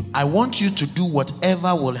 Continue. I want you to do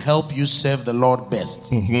whatever will help you serve the Lord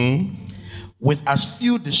best. Mm-hmm. With as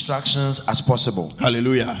few distractions as possible.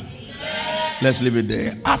 Hallelujah. Let's leave it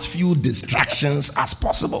there. As few distractions as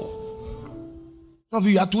possible. Some of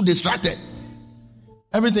you are too distracted.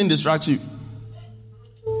 Everything distracts you.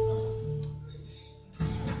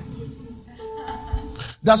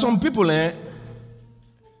 There are some people,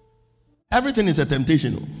 everything is a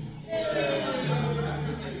temptation.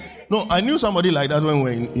 No, I knew somebody like that when we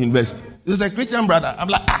were in university. He was a Christian brother. I'm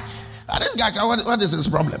like, this guy, what is his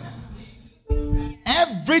problem?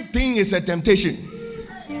 Everything is a temptation.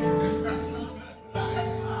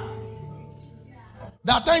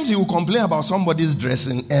 There are times he will complain about somebody's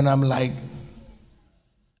dressing, and I'm like,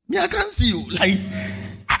 I can't see you. Like,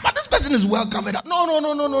 but this person is well covered up. No.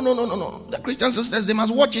 The Christian sisters, they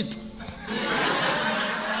must watch it.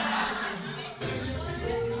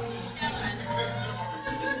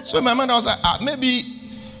 So in my mind, I was like, maybe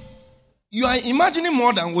you are imagining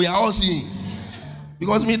more than we are all seeing.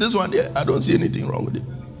 Because me, this one there, I don't see anything wrong with it.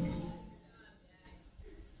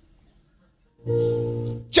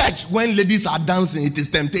 Church, when ladies are dancing, it is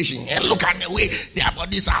temptation. And look at the way their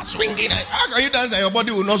bodies are swinging. How can you dance and your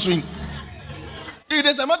body will not swing? It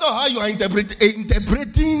is a matter of how you are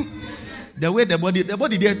interpreting the way the body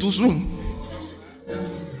there to swing.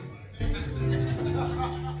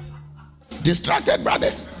 Distracted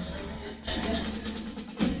brothers.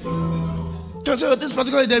 Because this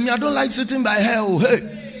particular day, I don't like sitting by her.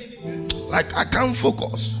 Hey, like I can't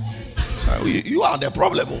focus. So you are the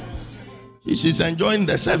problem. She's enjoying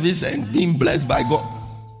the service and being blessed by God.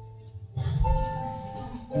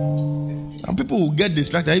 And people will get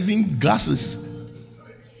distracted, even glasses.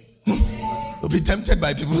 They'll be tempted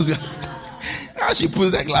by people's glasses. Now she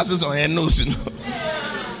puts the glasses on her nose,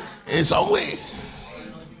 in some way.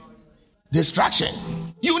 Distraction.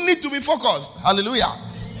 You need to be focused. Hallelujah.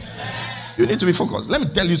 You need to be focused. Let me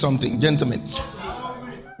tell you something, gentlemen.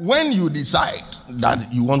 When you decide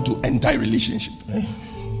that you want to enter a relationship,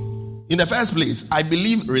 in the first place, I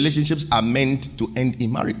believe relationships are meant to end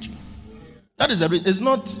in marriage. That is it's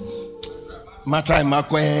not Matra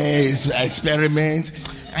Makwe's experiment.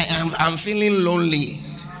 I'm feeling lonely.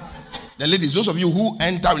 The ladies, those of you who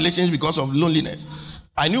enter relationships because of loneliness.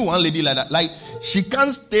 I knew one lady like that. Like, she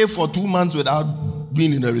can't stay for 2 months without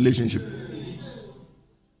being in a relationship.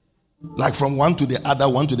 Like from one to the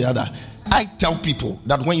other. I tell people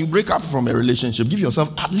that when you break up from a relationship, give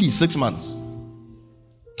yourself at least 6 months.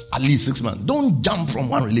 At least 6 months. Don't jump from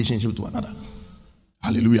one relationship to another.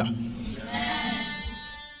 Hallelujah.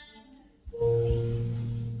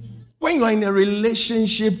 When you are in a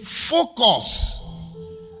relationship, focus.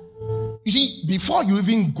 You see, before you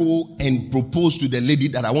even go and propose to the lady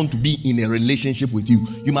that I want to be in a relationship with you,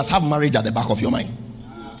 you must have marriage at the back of your mind.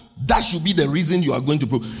 That should be the reason you are going to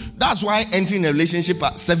propose. That's why entering a relationship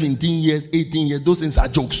at 17 years, 18 years, those things are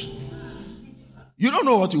jokes. You don't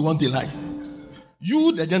know what you want in life.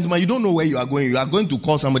 You, the gentleman, you don't know where you are going. You are going to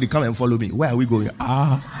call somebody, come and follow me. Where are we going?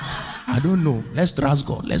 I don't know. Let's trust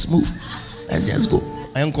God. Let's move. Let's just go.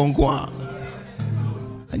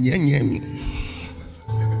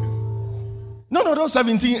 No, those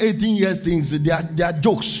 17, 18 years things, they are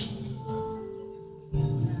jokes.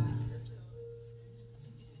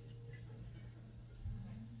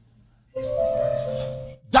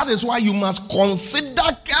 That is why you must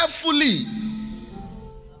consider carefully.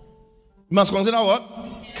 You must consider what?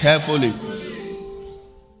 Carefully.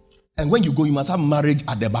 And when you go, you must have marriage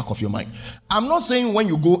at the back of your mind. I'm not saying when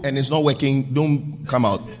you go and it's not working, don't come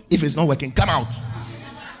out. If it's not working, come out.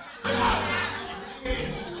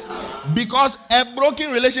 Because a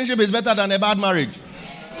broken relationship is better than a bad marriage.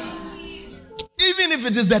 Even if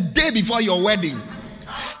it is the day before your wedding,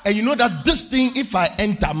 and you know that this thing, if I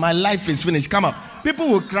enter, my life is finished. Come out. People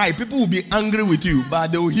will cry. People will be angry with you,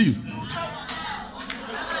 but they will heal.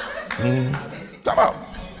 Come out.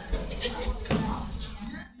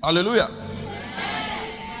 Hallelujah.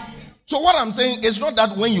 So what I'm saying is not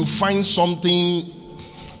that when you find something,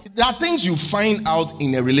 there are things you find out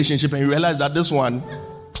in a relationship and you realize that this one,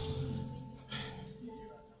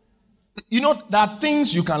 you know, there are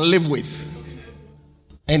things you can live with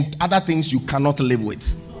and other things you cannot live with.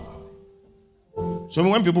 So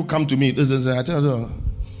when people come to me, I tell them,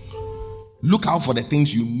 look out for the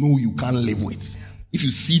things you know you can't live with. If you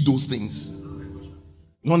see those things,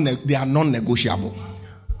 they are non-negotiable.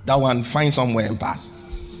 That one, find somewhere and pass.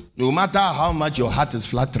 No matter how much your heart is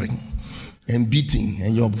fluttering and beating,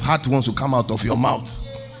 and your heart wants to come out of your mouth,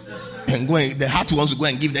 and the heart wants to go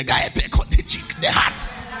and give the guy a peck on the cheek. The heart.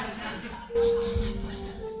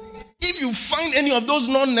 If you find any of those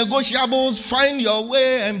non-negotiables, find your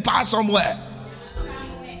way and pass somewhere.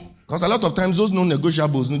 Because a lot of times those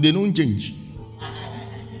non-negotiables, they don't change.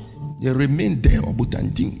 They remain there,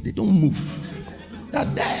 they don't move. They're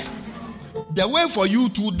there. The way for you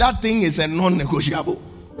to that thing is a non-negotiable.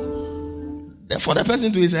 For the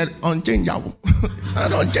person to is an unchangeable.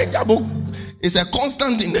 An unchangeable is a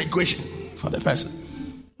constant in the equation for the person.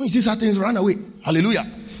 When you see certain things, run away. Hallelujah.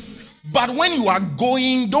 But when you are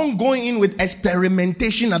going, don't go in with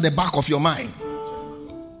experimentation at the back of your mind.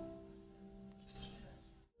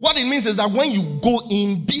 What it means is that when you go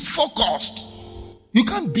in, be focused. You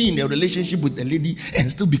can't be in a relationship with a lady and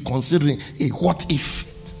still be considering, hey, what if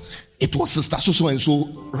it was sister so and so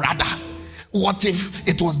rather? What if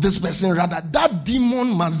it was this person rather? That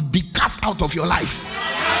demon must be cast out of your life.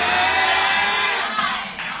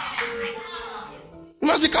 It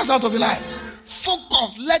must be cast out of your life.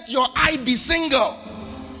 Focus. Let your eye be single.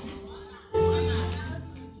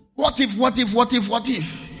 What if?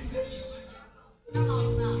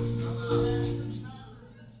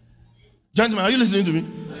 Gentlemen, are you listening to me?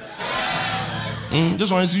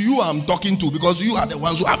 Just want to see you I'm talking to, because you are the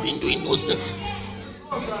ones who have been doing those things.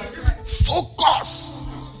 Focus.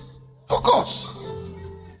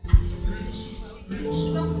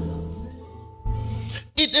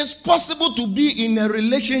 It is possible to be in a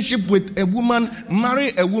relationship with a woman,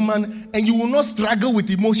 marry a woman, and you will not struggle with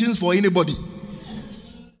emotions for anybody.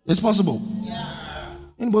 It's possible.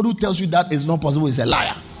 Anybody who tells you that is not possible is a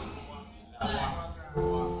liar.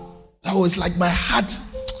 That was like my heart.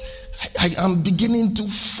 I am beginning to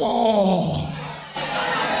fall.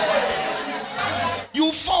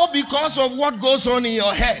 You fall because of what goes on in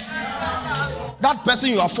your head. That person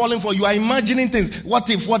you are falling for, you are imagining things. What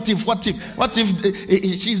if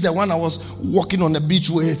she's the one I was walking on the beach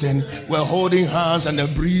with and we're holding hands and the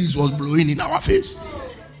breeze was blowing in our face?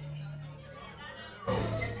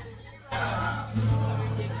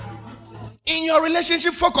 In your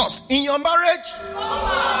relationship, focus. In your marriage,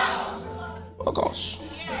 focus.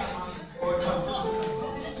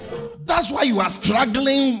 That's why you are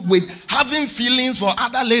struggling with having feelings for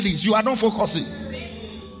other ladies. You are not focusing.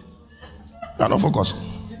 You are not focusing.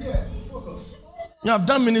 You have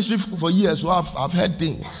done ministry for years, so I've heard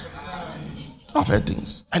things. I've heard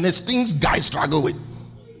things. And it's things guys struggle with.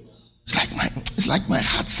 It's like my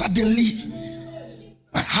heart suddenly,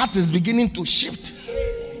 my heart is beginning to shift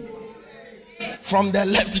from the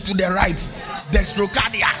left to the right.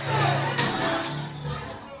 Dextrocardia.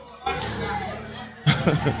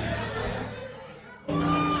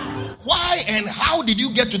 Why and how did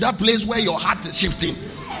you get to that place where your heart is shifting?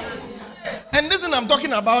 And this thing I'm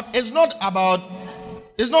talking about is not about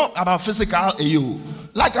physical you.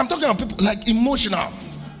 Like I'm talking about people like emotional.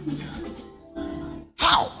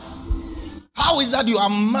 How is that you are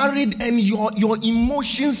married and your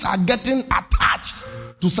emotions are getting attached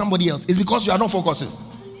to somebody else? It's because you are not focusing.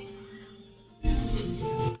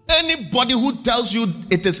 Anybody who tells you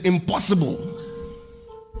it is impossible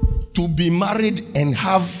to be married and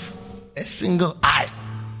have a single eye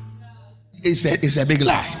is a big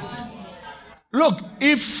lie. Look,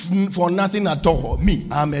 if for nothing at all,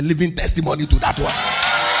 I'm a living testimony to that one.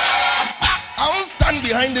 I won't stand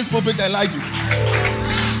behind this pulpit and lie to you.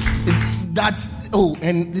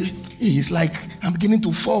 And it's like I'm beginning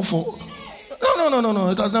to fall for. No.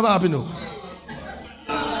 It has never happened. No.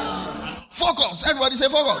 Focus. Everybody say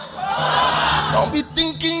focus. Don't be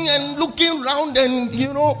thinking and looking around and,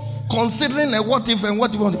 considering a what if and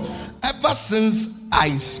what you want. Ever since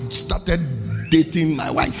I started dating my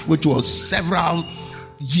wife, which was several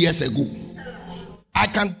years ago, I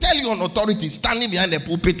can tell you on authority, standing behind the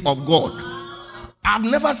pulpit of God, I've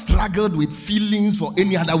never struggled with feelings for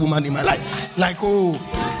any other woman in my life. Like,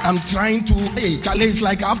 I'm trying to, Charlie, it's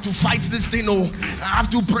like I have to fight this thing, I have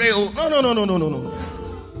to pray. No.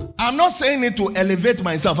 I'm not saying it to elevate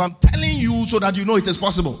myself. I'm telling you so that you know it is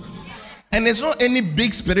possible. And it's not any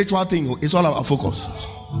big spiritual thing. It's all about focus.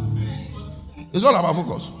 It's all about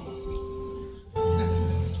focus.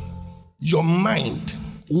 Your mind,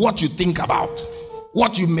 what you think about,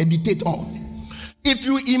 what you meditate on. If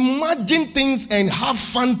you imagine things and have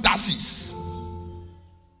fantasies,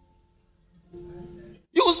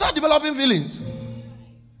 you will start developing feelings.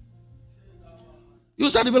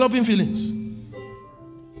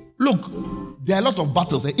 Look, there are a lot of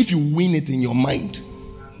battles. If you win it in your mind,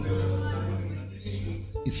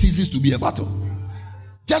 it ceases to be a battle.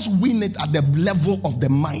 Just win it at the level of the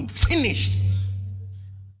mind. Finish.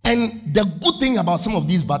 And the good thing about some of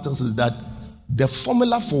these battles is that the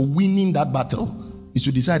formula for winning that battle is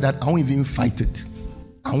to decide that I won't even fight it.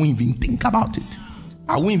 I won't even think about it.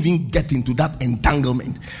 I won't even get into that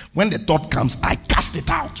entanglement. When the thought comes, I cast it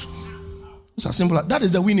out. It's as simple as that.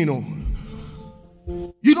 Is the winning.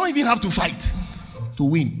 You don't even have to fight to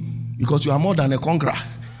win because you are more than a conqueror.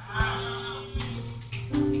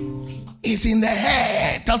 It's in the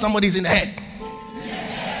head. Tell somebody it's in the head.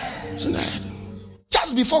 It's in the head.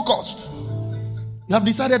 Just be focused. You have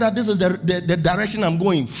decided that this is the direction I'm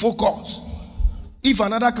going. Focus. If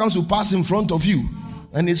another comes to pass in front of you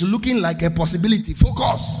and it's looking like a possibility,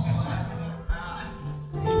 focus.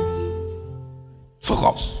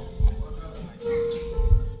 Focus.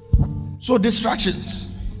 So distractions.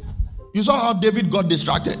 You saw how David got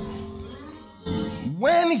distracted.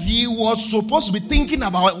 When he was supposed to be thinking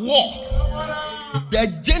about war, the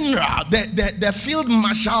general, the field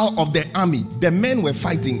marshal of the army, the men were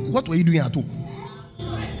fighting. What were you doing at home?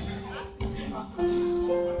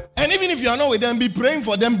 And even if you are not with them, be praying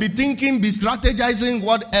for them, be thinking, be strategizing,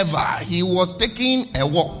 whatever. He was taking a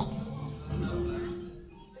walk,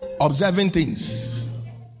 observing things.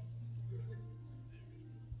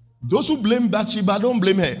 Those who blame Bathsheba, don't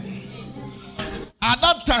blame her. At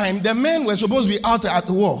that time, the men were supposed to be out at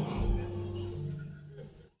war.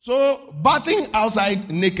 So, bathing outside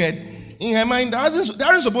naked, in her mind, there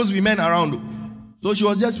aren't supposed to be men around. So she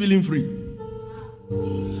was just feeling free.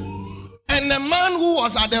 And the man who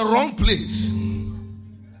was at the wrong place,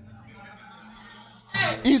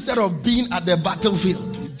 instead of being at the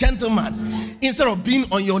battlefield, gentlemen, instead of being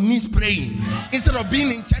on your knees praying, instead of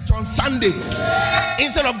being in church on Sunday,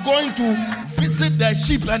 instead of going to visit the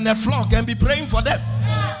sheep and the flock and be praying for them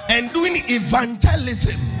and doing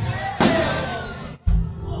evangelism,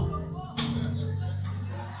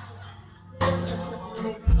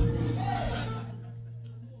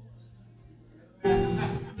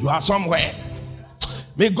 you are somewhere.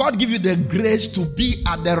 May God give you the grace to be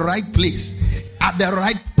at the right place, at the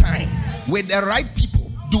right time, with the right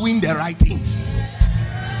people, doing the right things.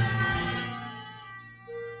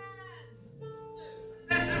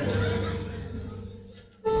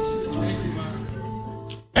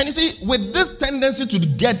 And you see, with this tendency to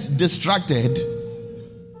get distracted,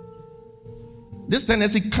 this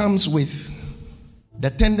tendency comes with the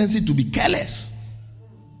tendency to be careless.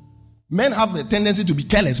 Men have a tendency to be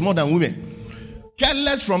careless more than women.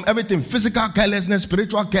 Careless from everything: physical carelessness,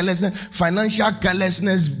 spiritual carelessness, financial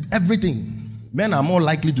carelessness, everything. Men are more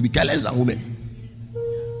likely to be careless than women.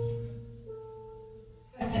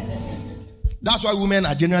 That's why women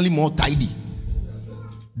are generally more tidy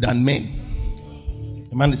than men.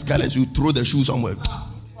 A man is careless, you throw the shoe somewhere.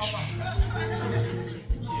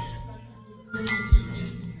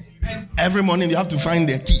 Every morning you have to find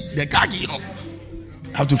the key, the car key,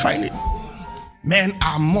 have to find it. Men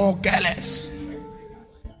are more careless.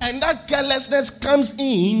 And that carelessness comes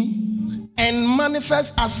in and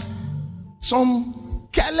manifests as some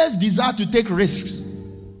careless desire to take risks.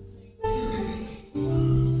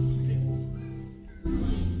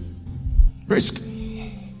 Risk.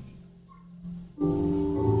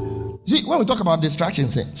 See, when we talk about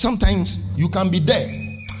distractions, sometimes you can be there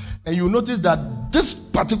and you notice that this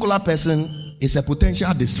particular person is a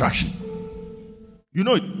potential distraction. You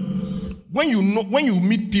know, when you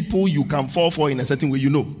meet people you can fall for in a certain way, you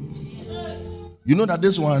know that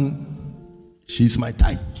this one, she's my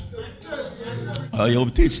type. Your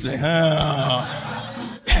taste.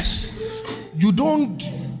 Yes. You don't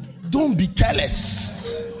be careless.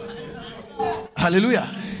 Hallelujah.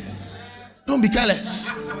 Don't be careless.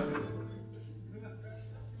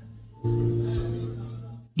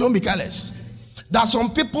 Don't be careless. There are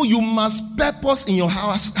some people you must purpose in your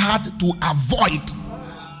heart to avoid.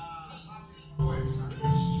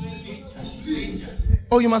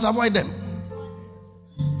 Oh, you must avoid them.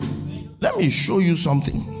 Let me show you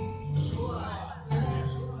something.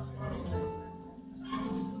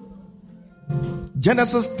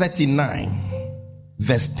 Genesis 39,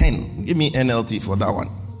 verse 10. Give me NLT for that one.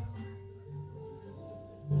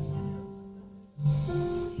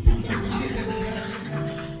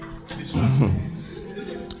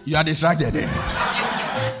 You are distracted there.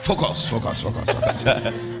 Focus. Focus.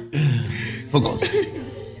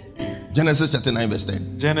 Genesis 39, verse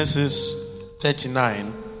 10. Genesis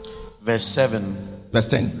 39, verse 7. Verse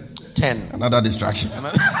 10. 10. Another distraction.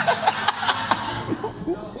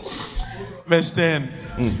 Verse 10.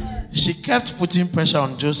 She kept putting pressure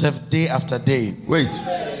on Joseph day after day. Wait.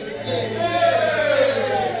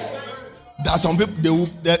 There are some people,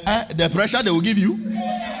 the pressure they will give you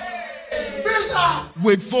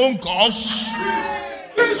with phone calls,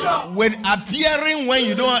 with appearing when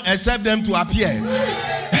you don't accept them to appear.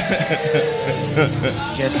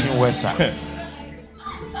 It's getting worse.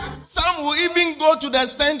 Some will even go to the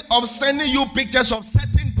extent of sending you pictures of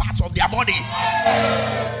certain parts of their body.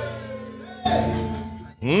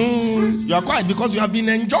 You are quiet because you have been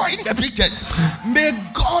enjoying the picture. May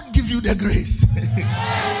God give you the grace.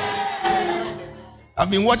 I've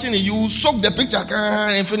been watching it. You soak the picture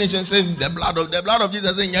and finish and say the blood of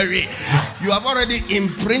Jesus in your. You have already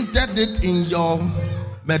imprinted it in your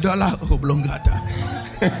medulla oblongata.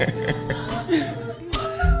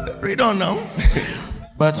 Read on now.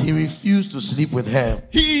 But he refused to sleep with her.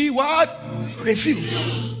 He what?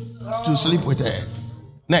 Refused to sleep with her.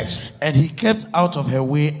 Next. And he kept out of her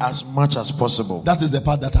way as much as possible. That is the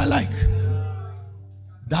part that I like.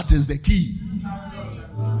 That is the key.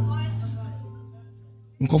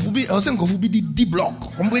 Nkofubi, I was saying Nkofubi did D block.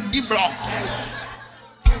 D block.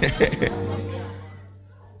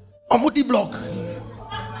 D block.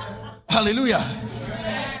 Hallelujah.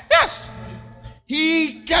 Yes.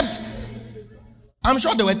 He kept. I'm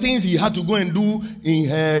sure there were things he had to go and do in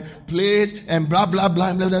her place and blah, blah,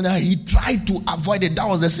 blah, blah, blah, blah. He tried to avoid it. That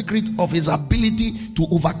was the secret of his ability to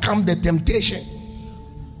overcome the temptation.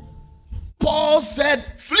 Paul said,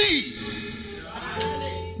 flee.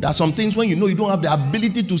 There are some things when you know you don't have the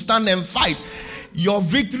ability to stand and fight. Your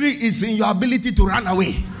victory is in your ability to run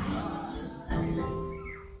away.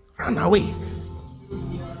 Run away.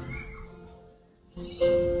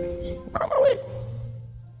 Run away.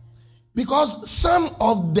 Because some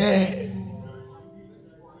of the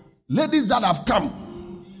ladies that have come,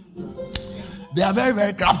 they are very,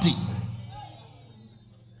 very crafty.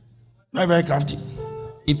 Very, very crafty.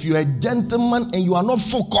 If you are a gentleman and you are not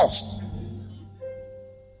focused,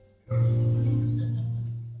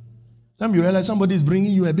 some you realize somebody is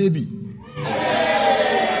bringing you a baby.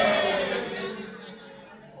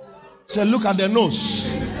 So look at the nose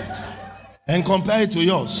and compare it to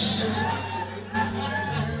yours.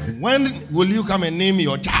 When will you come and name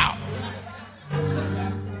your child?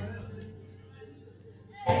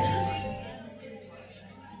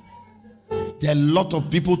 There are a lot of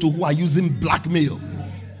people who are using blackmail.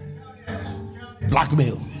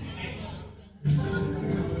 Blackmail.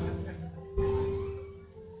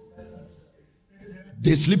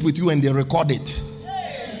 They sleep with you and they record it.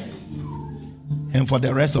 And for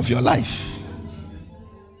the rest of your life,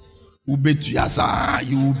 you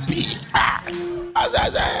will pay.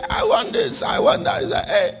 I want this, I want that.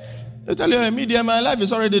 Hey, I tell you, media, my life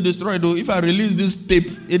is already destroyed. Though, if I release this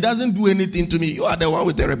tape, it doesn't do anything to me. You are the one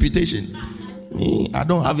with the reputation. Me, I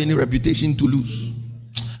don't have any reputation to lose.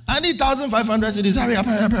 I need 1,500 cities. Hurry up,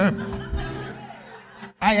 hurry up, hurry up.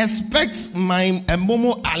 I expect my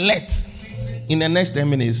Mbomo alert in the next 10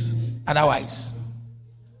 minutes. Otherwise,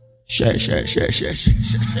 share. They'll share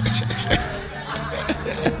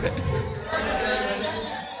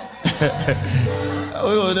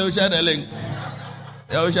the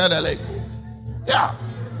link. Yeah.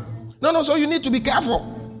 No, so you need to be careful.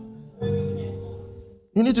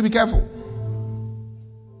 You need to be careful.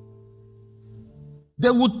 They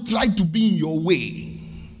would try to be in your way,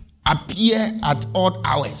 appear at odd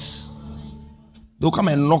hours. They'll come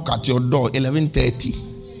and knock at your door 11:30.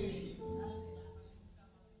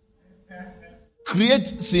 Create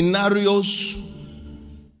scenarios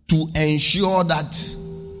to ensure that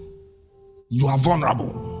you are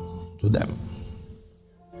vulnerable to them.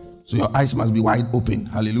 So your eyes must be wide open.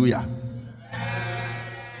 Hallelujah.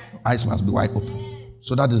 Your eyes must be wide open.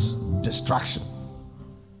 So that is distraction.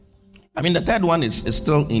 I mean, the third one is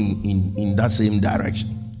still in that same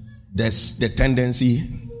direction. There's the tendency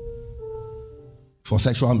for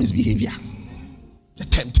sexual misbehavior. The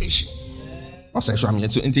temptation of sexual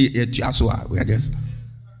misbehavior. So we are just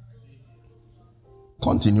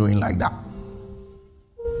continuing like that.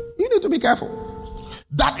 You need to be careful.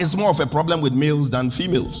 That is more of a problem with males than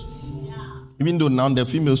females. Even though now the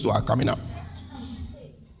females too are coming up.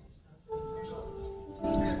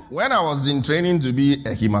 When I was in training to be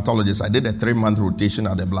a hematologist, I did a 3-month rotation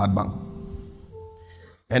at the blood bank.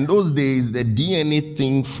 And those days, the DNA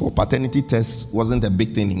thing for paternity tests wasn't a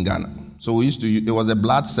big thing in Ghana. So it was a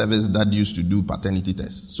blood service that used to do paternity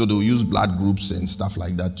tests. So they'll use blood groups and stuff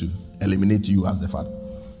like that to eliminate you as the father.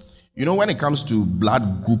 You know, when it comes to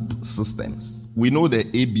blood group systems, we know the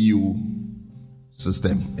ABO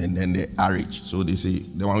system and then the RH. So they say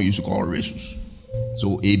the one we used to call rhesus.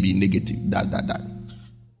 So AB negative, that.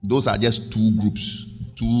 Those are just two groups,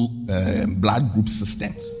 blood group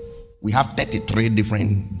systems. We have 33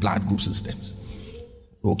 different blood group systems.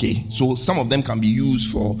 Okay, so some of them can be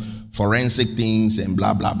used for forensic things and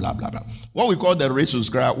blah blah blah blah blah. What we call the rhesus,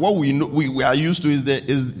 what we know we are used to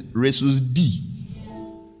is rhesus D.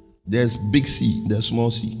 There's big C, there's small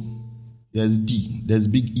c. There's D, there's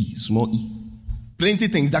big E, small e. Plenty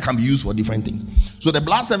things that can be used for different things. So the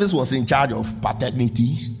blood service was in charge of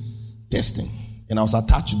paternity testing. And I was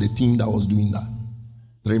attached to the team that was doing that.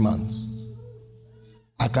 3 months.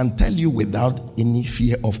 I can tell you without any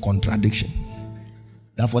fear of contradiction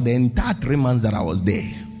that for the entire 3 months that I was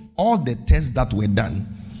there, all the tests that were done,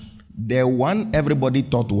 the one everybody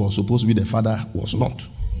thought was supposed to be the father was not.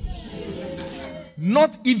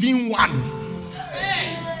 Not even one.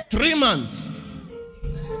 3 months.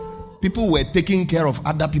 People were taking care of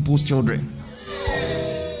other people's children.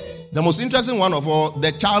 The most interesting one of all,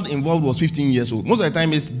 the child involved was 15 years old. Most of the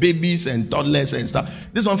time it's babies and toddlers and stuff.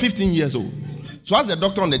 This one 15 years old. So as the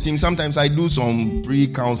doctor on the team, sometimes I do some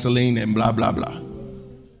pre-counseling and blah, blah, blah.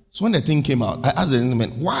 So when the thing came out, I asked the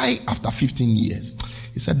gentleman, why after 15 years?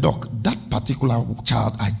 He said, Doc, that particular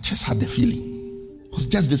child, I just had the feeling. It was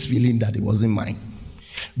just this feeling that it wasn't mine.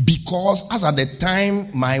 Because as at the time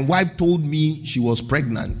my wife told me she was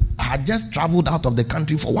pregnant, I had just traveled out of the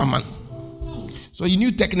country for 1 month. So you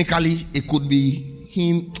knew technically it could be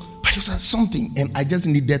him, but it was something, and I just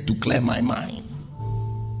needed to clear my mind.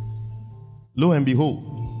 Lo and behold,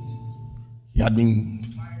 he had been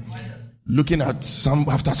looking at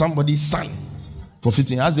after somebody's son for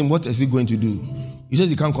 15 years. I asked him, what is he going to do? He says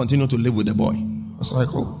he can't continue to live with the boy. I was like,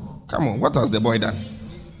 oh, come on, what has the boy done?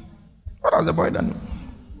 What has the boy done?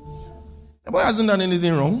 The boy hasn't done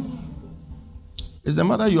anything wrong. It's the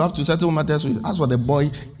mother you have to settle matters with. As for the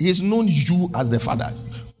boy, he's known you as the father.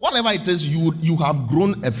 Whatever it is, you have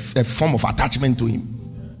grown a form of attachment to him.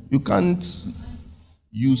 You can't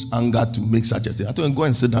use anger to make such a thing. I told him, go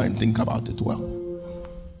and sit down and think about it well.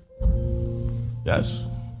 Yes.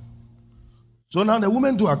 So now the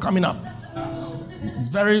women too are coming up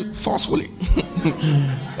very forcefully.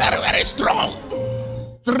 Very, very strong.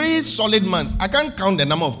 3 solid months. I can't count the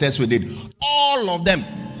number of tests we did. All of them.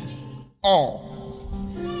 All.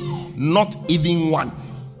 Not even one.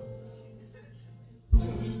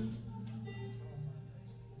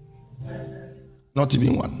 Not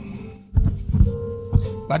even one.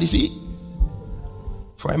 But you see,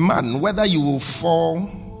 for a man, whether you will fall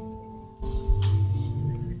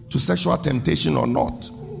to sexual temptation or not,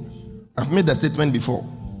 I've made the statement before.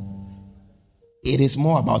 It is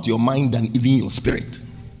more about your mind than even your spirit.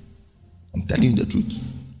 I'm telling you the truth.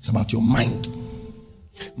 It's about your mind.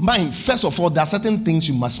 Mind, first of all, there are certain things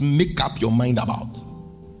you must make up your mind about.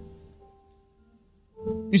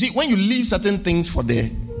 You see, when you leave certain things for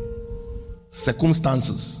the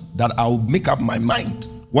circumstances, that I'll make up my mind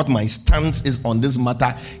what my stance is on this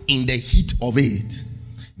matter in the heat of it,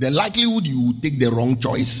 the likelihood you will take the wrong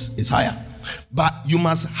choice is higher. But you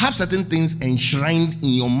must have certain things enshrined in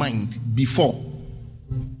your mind before.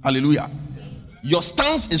 Hallelujah. Your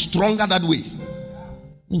stance is stronger that way.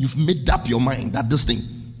 You've made up your mind that this thing.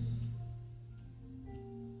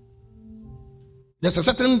 There's a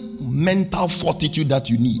certain mental fortitude that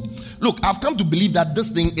you need. Look, I've come to believe that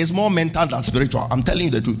this thing is more mental than spiritual. I'm telling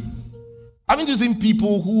you the truth. Haven't you seen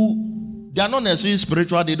people who, they are not necessarily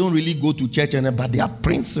spiritual, they don't really go to church, but they are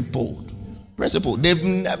principled. They've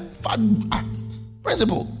never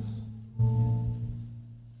principled.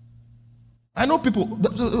 I know people,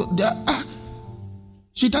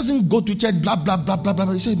 she doesn't go to church, blah, blah, blah, blah,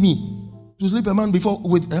 blah. You say, me, to sleep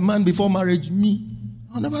with a man before marriage, me,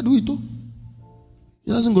 I'll never do it too.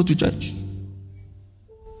 She doesn't go to church.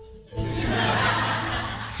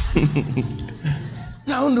 I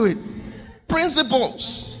don't do it.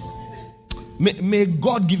 Principles. May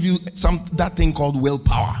God give you that thing called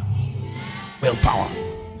willpower. Willpower.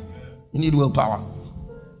 You need willpower.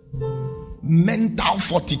 Mental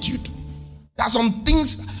fortitude. There are some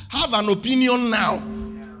things. Have an opinion now.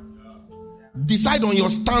 Decide on your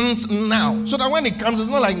stance now. So that when it comes, it's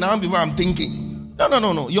not like now before I'm thinking.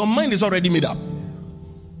 No. Your mind is already made up.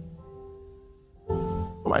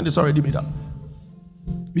 Your mind is already made up.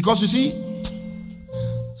 Because you see,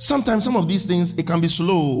 sometimes some of these things, it can be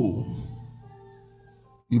slow.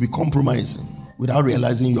 You'll be compromising without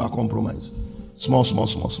realizing you are compromising. Small.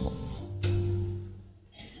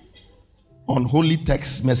 Unholy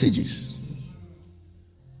text messages.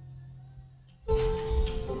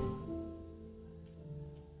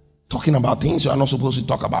 Talking about things you are not supposed to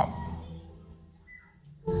talk about.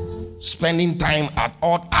 Spending time at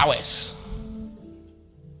odd hours.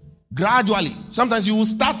 Gradually. Sometimes you will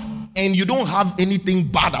start and you don't have anything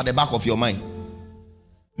bad at the back of your mind.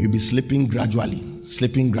 You'll be slipping gradually.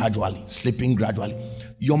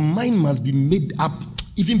 Your mind must be made up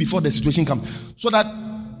even before the situation comes. So that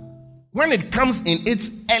when it comes in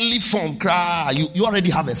its early form, you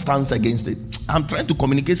already have a stance against it. I'm trying to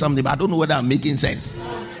communicate something, but I don't know whether I'm making sense.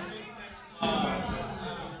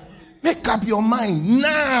 Make up your mind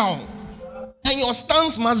now. And your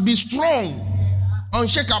stance must be strong,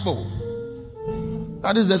 unshakable.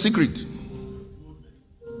 That is the secret.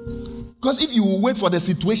 Because if you wait for the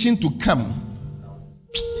situation to come,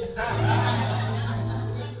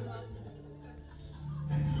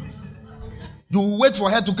 you wait for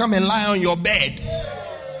her to come and lie on your bed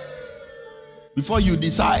before you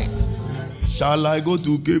decide, shall I go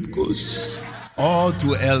to Cape Coast or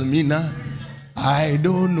to Elmina? I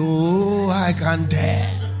don't know, I can't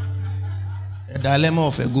tell. The dilemma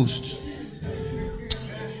of a ghost.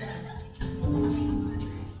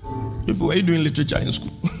 People, were you doing literature in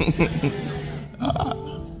school?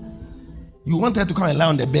 You want her to come and lie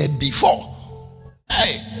on the bed before.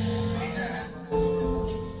 Hey!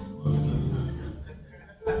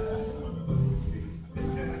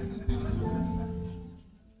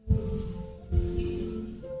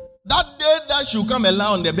 That day that she'll come and lie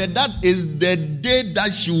on the bed, that is the day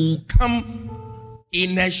that she'll come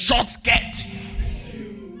in a short skirt.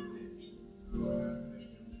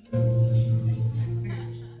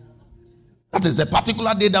 That is the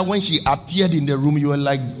particular day that when she appeared in the room, you were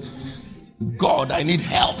like, God, I need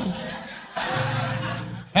help.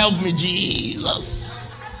 Help me,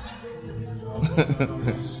 Jesus.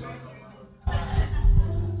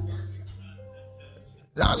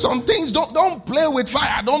 There are some things, don't play with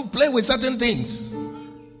fire. Don't play with certain things.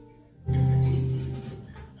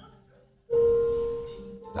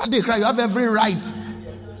 That day, cry, you have every right.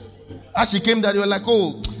 As she came there, you were like,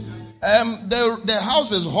 oh, the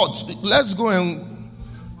house is hot. Let's go and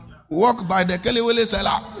walk by the Kelewele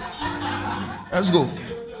cellar. Let's go.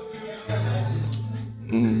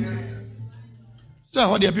 So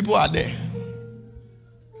how the people are there.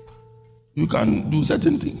 You can do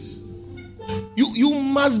certain things. You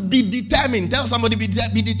must be determined. Tell somebody be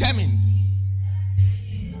determined.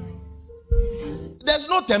 There's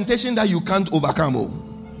no temptation that you can't overcome.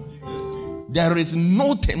 Oh. There is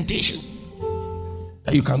no temptation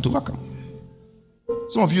that you can't overcome.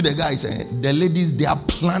 Some of you, the guys, the ladies, they are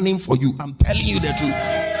planning for you. I'm telling you the truth.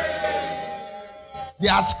 They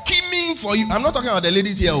are scheming for you. I'm not talking about the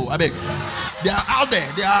ladies here. I beg. They are out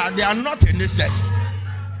there. They are not in this church.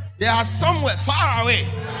 They are somewhere far away.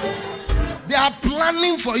 They are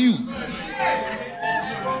planning for you,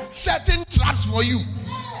 setting traps for you.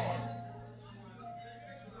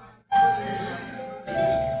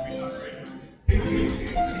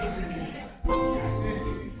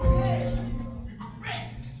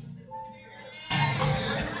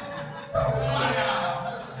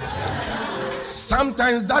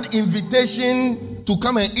 Sometimes that invitation to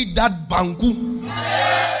come and eat that banku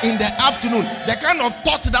in the afternoon, the kind of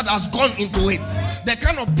thought that has gone into it, the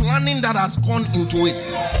kind of planning that has gone into it.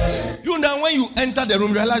 You know, when you enter the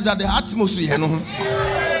room, realize that the atmosphere,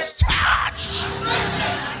 is charged.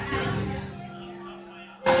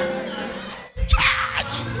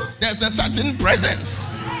 Charged. There's a certain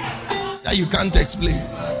presence that you can't explain.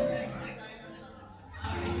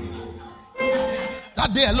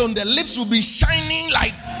 That day alone, the lips will be shining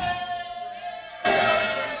like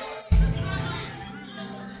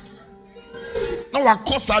no I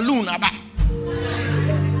call saloon about.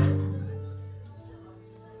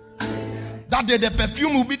 That day the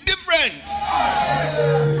perfume will be different.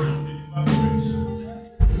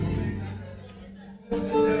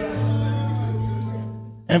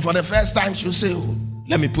 And for the first time she'll say, oh,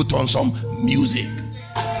 let me put on some music.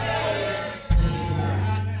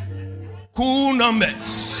 Cool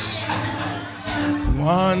numbers.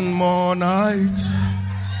 One more night.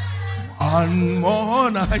 One more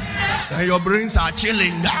night. And your brains are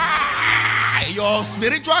chilling. Your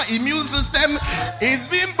spiritual immune system is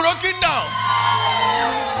being broken down.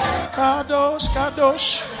 Kadosh,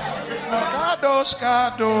 kadosh. Kadosh,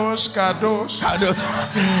 kadosh, kadosh. Kadosh.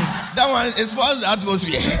 That one is for the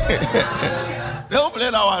atmosphere. They don't play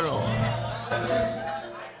that one. No.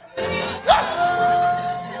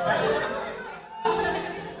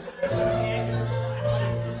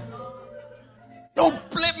 They'll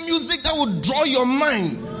play music that will draw your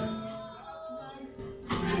mind.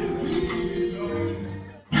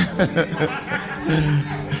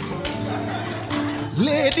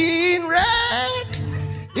 Lady in red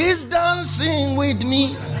is dancing with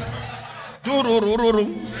me. Or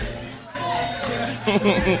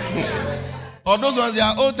those ones, they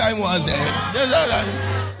are old time ones.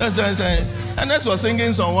 And that's what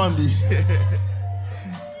singing song one be.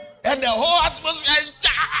 And the whole atmosphere is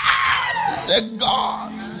charged. Say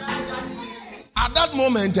God. At that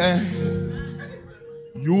moment,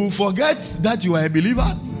 you forget that you are a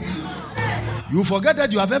believer. You forget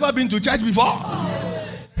that you have ever been to church before.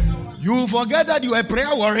 You forget that you are a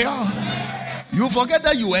prayer warrior. You forget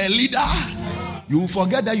that you are a leader. You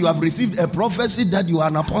forget that you have received a prophecy that you are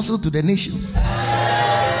an apostle to the nations.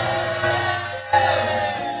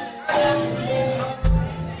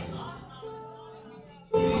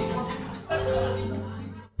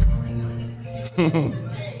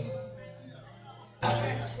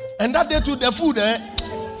 And that day to the food,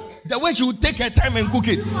 the way she would take her time and cook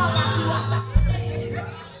it.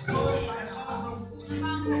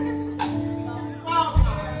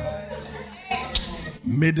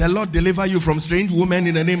 May the Lord deliver you from strange women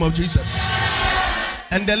in the name of Jesus.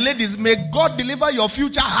 And the ladies, may God deliver your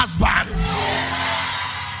future husbands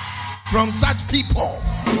from such people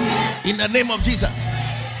in the name of Jesus.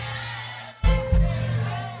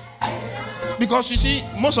 Because you see,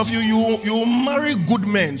 most of you marry good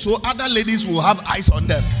men, so other ladies will have eyes on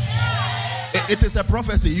them. It is a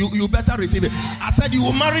prophecy. You better receive it. I said you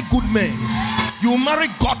will marry good men. You will marry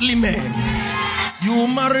godly men. You will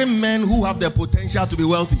marry men who have the potential to be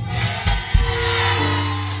wealthy.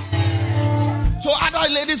 So other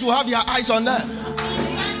ladies will have their eyes on them.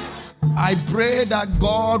 I pray that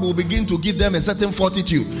God will begin to give them a certain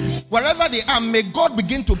fortitude. Wherever they are, may God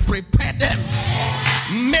begin to prepare them.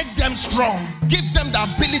 Make them strong. Give them the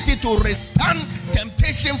ability to withstand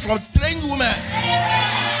temptation from strange women.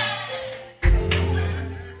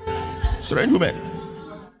 Strange women.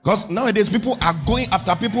 Because nowadays people are going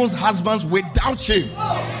after people's husbands without shame.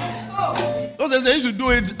 Those they used to do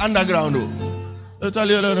it underground. They'll tell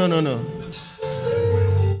you, no.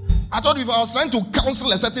 I thought if I was trying to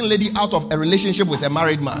counsel a certain lady out of a relationship with a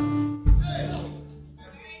married man,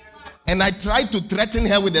 and I tried to threaten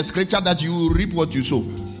her with the scripture that you reap what you sow.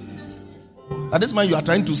 At this man, you are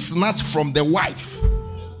trying to snatch from the wife.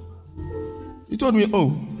 He told me,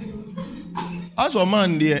 oh, as a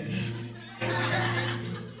man there,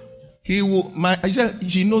 I said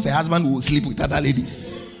she knows her husband will sleep with other ladies.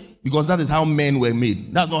 Because that is how men were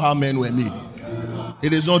made. That's not how men were made.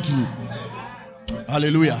 It is not true.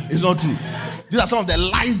 Hallelujah. It's not true. These are some of the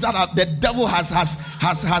lies that the devil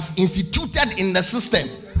has instituted in the system.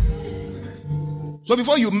 So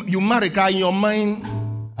before you marry, in your mind,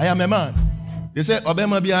 I am a man. They say,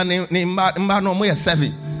 Obama be a name, no more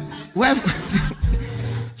 7.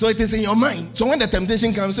 So it is in your mind. So when the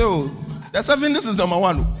temptation comes, oh, the 7, this is number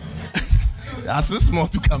 1. There's 6 more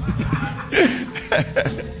to come.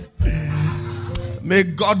 May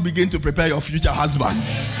God begin to prepare your future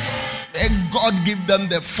husbands. May God give them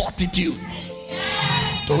the fortitude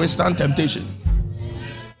to withstand temptation.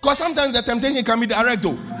 Because sometimes the temptation can be direct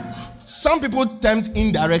though. Some people tempt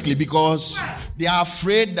indirectly because they are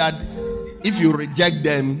afraid that if you reject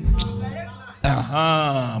them,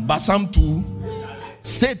 but some too,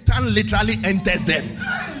 Satan literally enters them.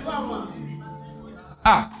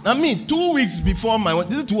 Now me, 2 weeks before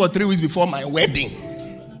this is 2 or 3 weeks before my wedding,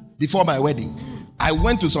 I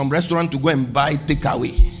went to some restaurant to go and buy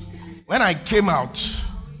takeaway. When I came out,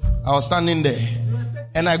 I was standing there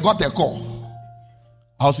and I got a call.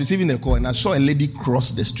 I was receiving a call and I saw a lady cross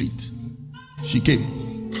the street. She came.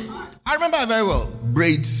 I remember her very well.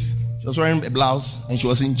 Braids. She was wearing a blouse and she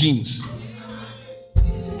was in jeans.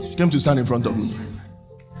 She came to stand in front of me.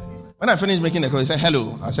 When I finished making the call, he said,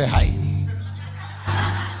 hello. I said, hi.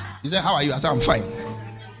 He said, how are you? I said, I'm fine.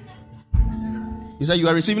 He said, you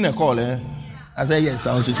are receiving a call, eh? I said, yes,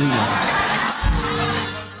 I was receiving it.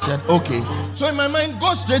 He said, okay. So in my mind,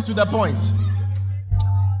 go straight to the point.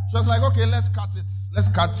 She was like, okay, let's cut it. Let's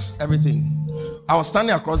cut everything. I was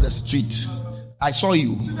standing across the street. I saw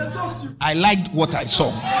you. I liked what I saw.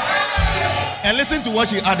 And listen to what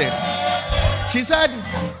she added. She said,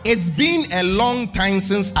 it's been a long time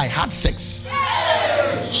since I had sex.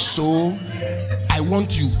 So I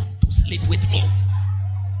want you to sleep with me.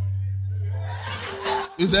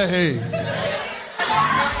 You said, hey.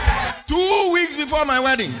 2 weeks before my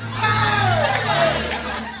wedding.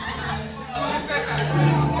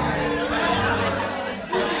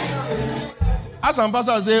 As some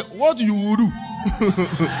pastor will say, what do you do?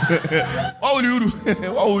 What will you do?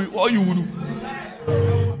 What you do?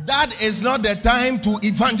 That is not the time to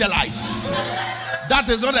evangelize. That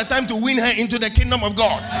is not the time to win her into the kingdom of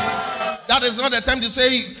God. That is not the time to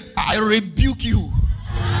say, I rebuke you.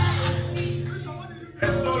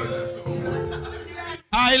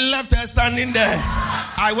 I left her standing there.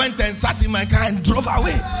 I went and sat in my car and drove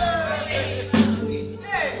away.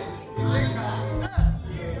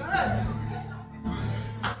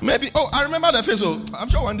 Maybe, I remember the face. So I'm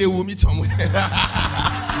sure one day we'll meet somewhere.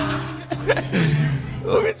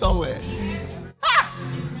 We'll meet somewhere.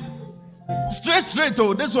 Straight.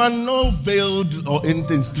 Oh, this one no veiled or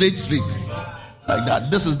anything. Straight. Like that.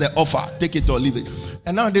 This is the offer. Take it or leave it.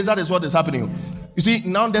 And nowadays that is what is happening. You see,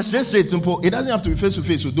 now the straight simple. It doesn't have to be face to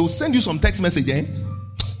face. So they'll send you some text message.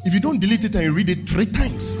 If you don't delete it and you read it 3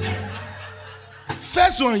 times,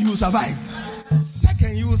 first one you will survive.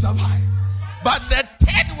 Second you will survive. But the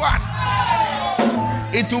third one,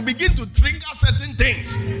 it will begin to trigger certain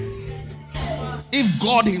things. If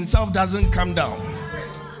God himself doesn't come down,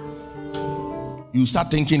 you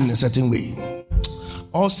start thinking in a certain way.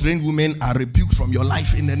 All strange women are rebuked from your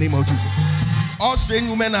life in the name of Jesus. All strange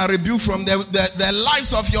women are rebuked from the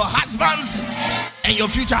lives of your husbands and your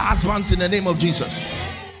future husbands in the name of Jesus.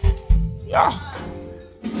 Yeah.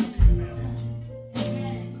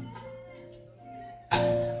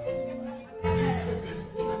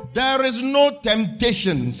 There is no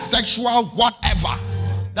temptation, sexual, whatever,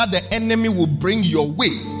 that the enemy will bring your way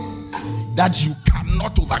that you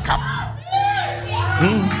cannot overcome.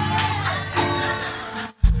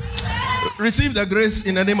 Receive the grace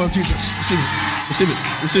in the name of Jesus.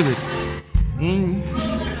 Receive it.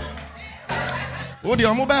 Oh, the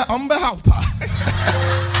umbe help.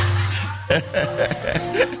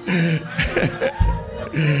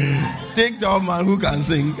 Take the man who can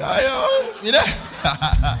sing.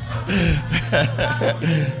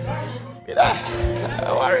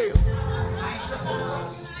 How are you?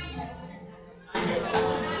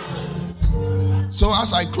 So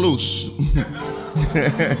as I close,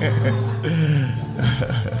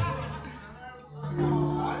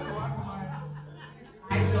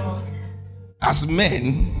 as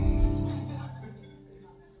men,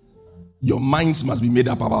 your minds must be made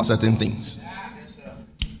up about certain things.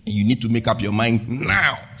 And you need to make up your mind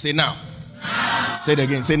now. Say now. Say it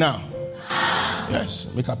again. Say now. Yes.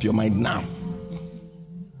 Make up your mind now.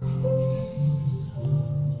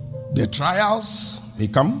 The trials may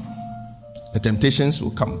come. The temptations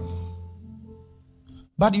will come.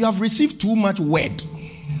 But you have received too much word.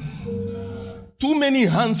 Too many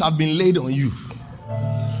hands have been laid on you.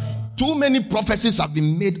 Too many prophecies have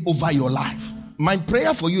been made over your life. My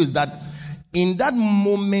prayer for you is that in that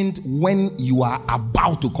moment when you are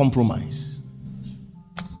about to compromise,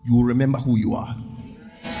 you will remember who you are.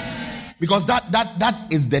 Because that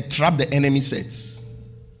is the trap the enemy sets.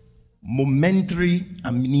 Momentary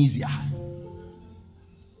amnesia.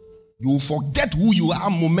 You will forget who you are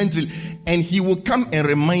momentarily, and he will come and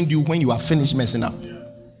remind you when you are finished messing up.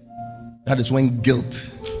 That is when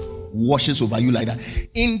guilt washes over you like that.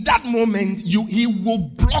 In that moment, he will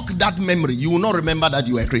block that memory. You will not remember that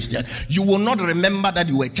you are a Christian. You will not remember that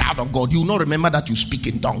you are a child of God. You will not remember that you speak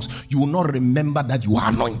in tongues. You will not remember that you are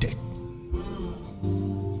anointed.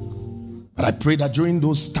 But I pray that during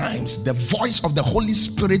those times, the voice of the Holy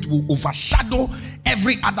Spirit will overshadow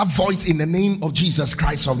every other voice in the name of Jesus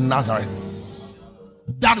Christ of Nazareth.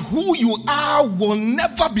 That who you are will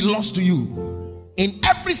never be lost to you. In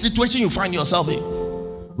every situation you find yourself in,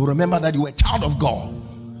 you remember that you are a child of God.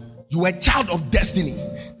 You are a child of destiny.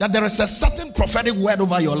 That there is a certain prophetic word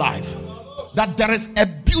over your life. That there is a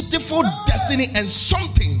beautiful destiny and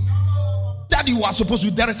something that you are supposed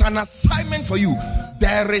to. There is an assignment for you.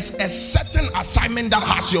 There is a certain assignment that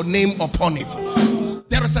has your name upon it.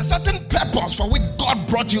 There is a certain purpose for which God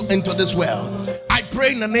brought you into this world. I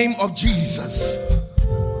pray in the name of Jesus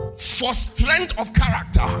for strength of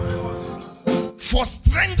character, for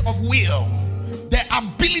strength of will, the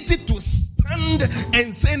ability to stand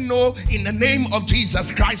and say no in the name of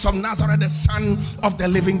Jesus Christ of Nazareth, the Son of the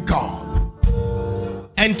living God.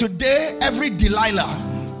 And today, every Delilah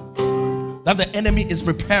that the enemy is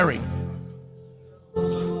preparing,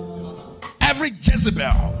 every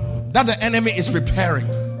Jezebel that the enemy is preparing,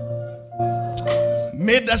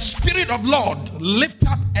 may the Spirit of Lord lift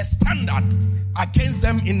up a standard against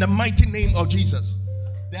them in the mighty name of Jesus.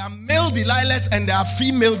 There are male Delilahs and there are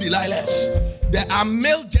female Delilahs. There are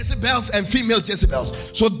male Jezebels and female Jezebels.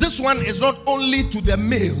 So this one is not only to the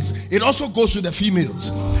males, it also goes to the females.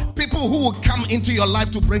 People who will come into your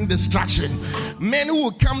life to bring distraction. Men who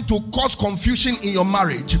will come to cause confusion in your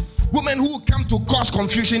marriage. Women who will come to cause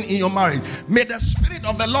confusion in your marriage. May the Spirit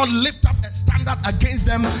of the Lord lift up a standard against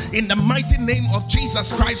them in the mighty name of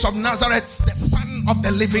Jesus Christ of Nazareth, the Son of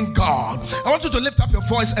the living God. I want you to lift up your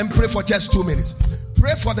voice and pray for just 2 minutes.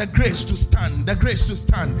 Pray for the grace to stand, the grace to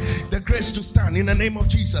stand, the grace to stand in the name of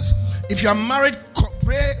Jesus. If you are married,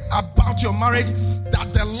 pray about your marriage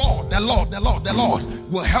that the Lord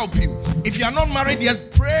will help you. If you are not married, yes,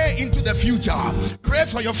 pray into the future. Pray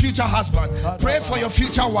for your future husband. Pray for your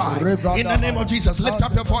future wife. In the name of Jesus, lift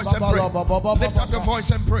up your voice and pray. Lift up your voice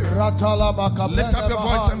and pray. Lift up your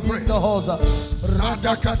voice and pray. Lift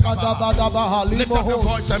up your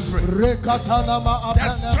voice and pray. The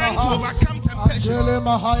strength to overcome temptation. In the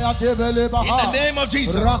name of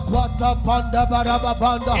Jesus. In the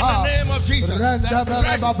name of Jesus. The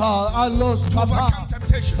strength to overcome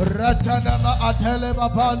temptation.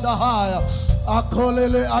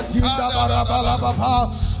 Akolele atinda barabala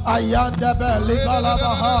baba ayanda beli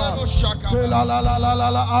balabaha tila la la la la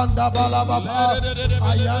la anda balababa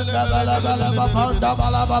ayanda bela bela baba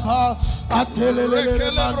balababa atelele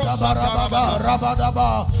manda barababa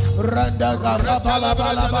rabadaba renda garabala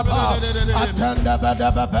balababa atenda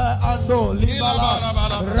beda baba ando libala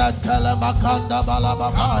ratele makanda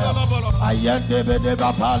balababa ayende bede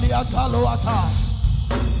baba liatalo ata.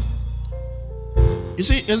 You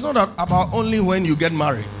see, it's not about only when you get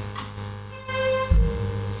married.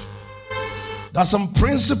 There are some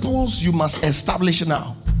principles you must establish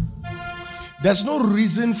now. There's no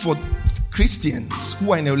reason for Christians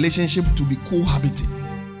who are in a relationship to be cohabiting.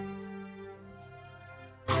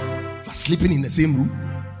 You are sleeping in the same room,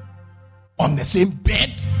 on the same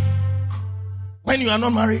bed, when you are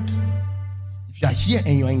not married. If you are here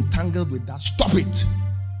and you are entangled with that, stop it.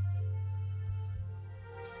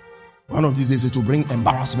 One of these days it will bring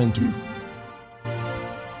embarrassment to you.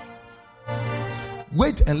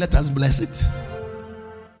 Wait and let us bless it.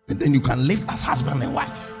 And then you can live as husband and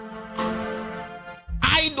wife.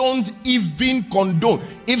 I don't even condone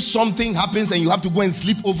if something happens and you have to go and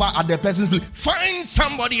sleep over at the person's place. Find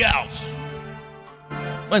somebody else.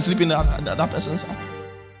 Go and sleep in that person's house.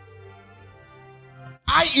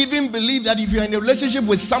 I even believe that if you're in a relationship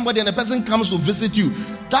with somebody and the person comes to visit you,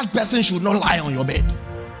 that person should not lie on your bed.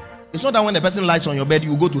 It's not that when the person lies on your bed,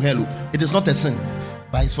 you go to hell. It is not a sin,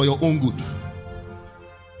 but it's for your own good.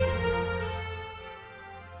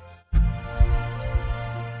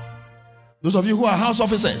 Those of you who are house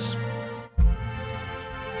officers,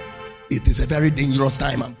 it is a very dangerous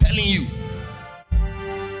time, I'm telling you.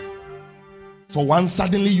 For one,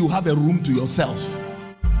 suddenly you have a room to yourself.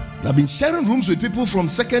 You have been sharing rooms with people from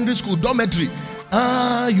secondary school, dormitory.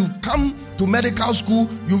 You've come to medical school,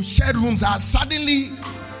 you've shared rooms, suddenly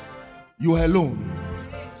you are alone.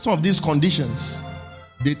 Some of these conditions,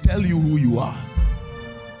 they tell you who you are.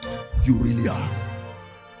 You really are.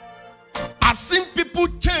 I've seen people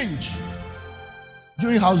change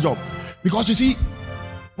during house job. Because you see,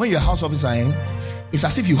 when you're a house officer, It's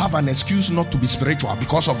as if you have an excuse not to be spiritual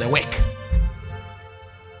because of the work.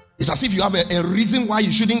 It's as if you have a reason why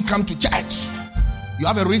you shouldn't come to church. You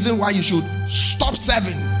have a reason why you should stop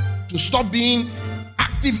serving, to stop being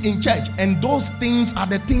active in church. And those things are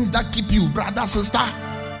the things that keep you, brother, sister,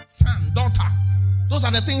 son, daughter. Those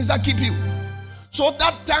are the things that keep you. So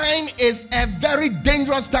that time is a very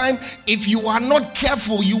dangerous time. If you are not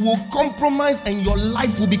careful, you will compromise and your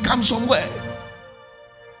life will become somewhere.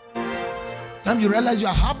 Then you realize you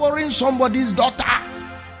are harboring somebody's daughter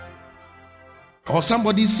or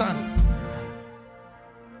somebody's son.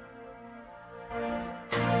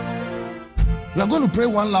 We are going to pray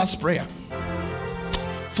one last prayer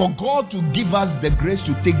for God to give us the grace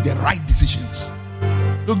to take the right decisions.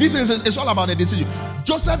 Look, this is it's all about the decision.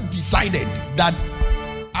 Joseph decided that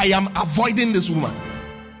I am avoiding this woman.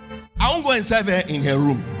 I won't go and serve her in her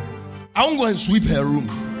room. I won't go and sweep her room.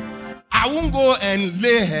 I won't go and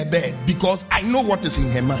lay her bed because I know what is in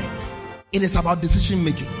her mind. It is about decision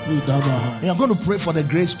making. And I'm going to pray for the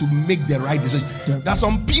grace to make the right decision. There are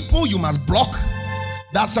some people you must block.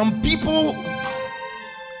 There are some people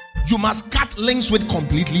you must cut links with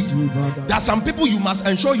completely. There are some people you must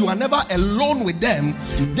ensure you are never alone with them.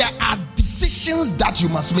 There are decisions that you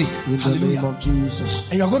must make. Hallelujah. Name of Jesus.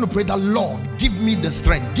 And you're going to pray that, Lord, give me the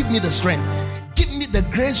strength. Give me the strength. Give me the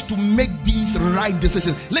grace to make these right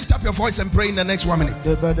decisions. Lift up your voice and pray in the next 1 minute.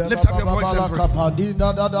 Lift up your voice and pray. Lift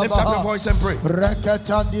up your voice and pray. Lift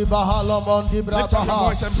up your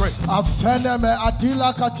voice and pray. Afeneme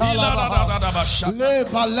atila katala le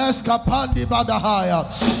baleska pandi badahaya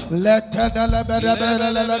letene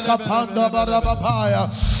lebere kapanda barabapaya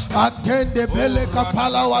atende bele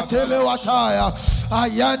kapala watele wataya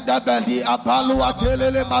ayanda beli abalu watele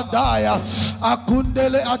le mandaya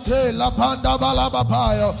akundele atela panda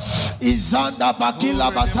balabapaya izanda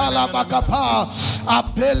bakila batala bakapa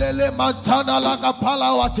apelele mantana la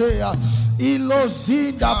kapala watea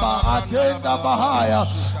ilozinda ba atenda bahaya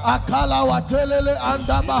akala watelele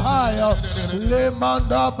anda bahaya le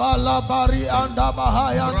manda balabari anda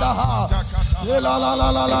bahaya anda ha la la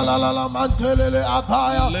la la la la la mantelele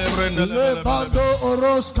apaya le bando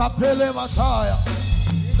oros kapele mataya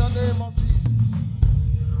in the name of Jesus.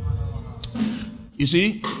 You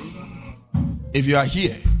see, if you are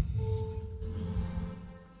here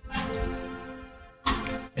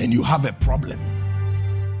and you have a problem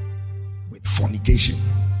with fornication,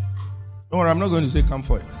 don't worry, I'm not going to say come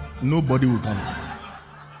for it. Nobody will come.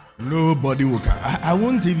 Nobody will come. I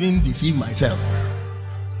won't even deceive myself.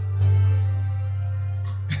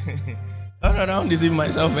 I don't deceive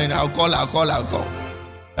myself, and I'll call.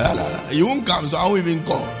 You won't come, so I won't even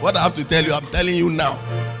call. What I have to tell you, I'm telling you now.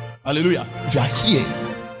 Hallelujah. If you are here,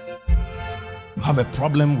 you have a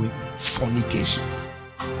problem with fornication.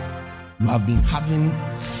 You have been having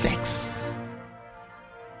sex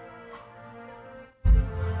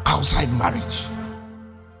outside marriage.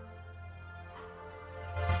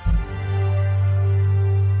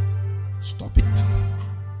 Stop it.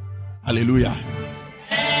 Hallelujah.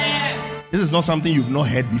 This is not something you've not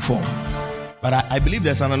heard before. But I believe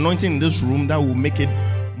there's an anointing in this room that will make it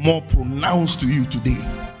more pronounced to you today.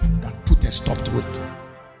 That put a stop to it.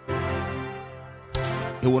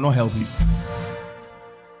 It will not help you.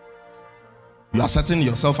 You are setting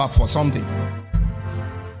yourself up for something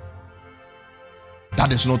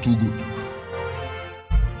that is not too good.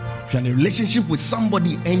 If you're in a relationship with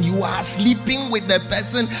somebody and you are sleeping with the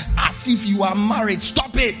person as if you are married,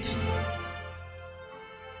 stop it.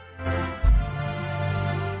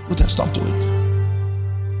 Put a stop to it.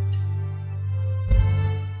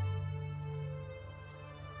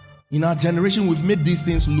 In our generation, we've made these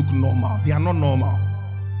things look normal. They are not normal.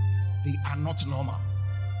 They are not normal.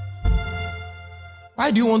 Why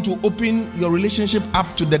do you want to open your relationship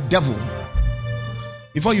up to the devil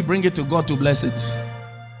before you bring it to God to bless it?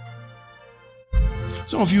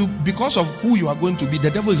 Some of you, because of who you are going to be, the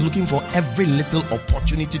devil is looking for every little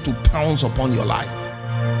opportunity to pounce upon your life.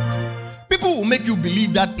 People will make you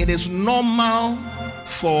believe that it is normal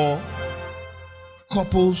for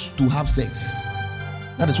couples to have sex.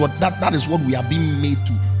 That is what we are being made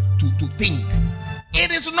to think.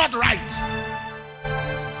 It is not right.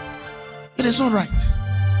 It is not right.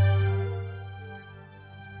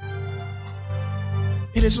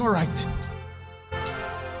 It is not right.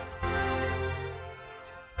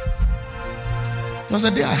 There was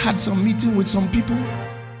a day I had some meeting with some people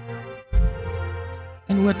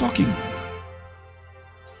and we were talking.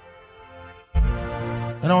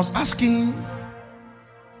 And I was asking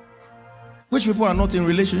which people are not in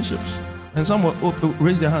relationships. And some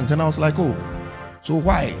raised their hands and I was like, oh, so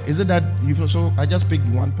why? Is it that you feel so? I just picked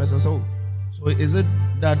one person. So is it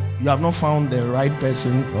that you have not found the right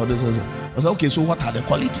person or this. I said, okay, so what are the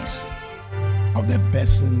qualities of the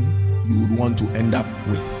person you would want to end up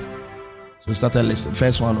with? So we started listing.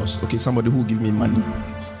 First one was, okay, somebody who will give me money.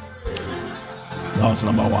 That was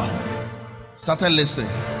number one. Started listing.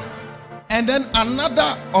 And then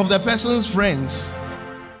another of the person's friends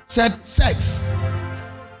said sex.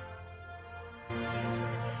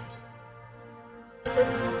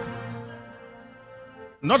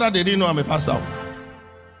 Not that they didn't know I'm a pastor.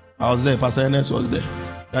 I was there. Pastor Ernest was there.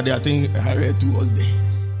 That day, I think Harriet too was there.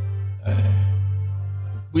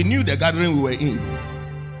 We knew the gathering we were in.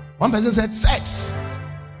 One person said sex.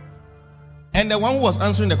 And the one who was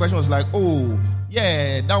answering the question was like, oh,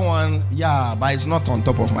 yeah, that one, yeah, but it's not on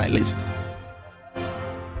top of my list.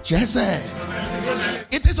 She said,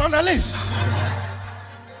 it is on the list.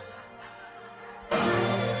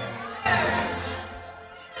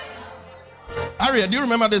 Harriet, do you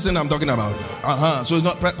remember this thing I'm talking about? So it's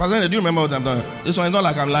not, Pastor, do you remember what I'm talking about? This one is not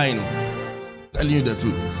like I'm lying. Telling you the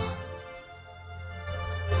truth.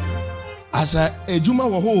 As a Ejuma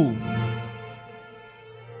Waho,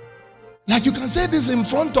 like you can say this in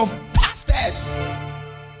front of pastors.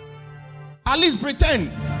 At least pretend.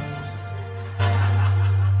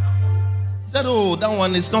 He said, oh, that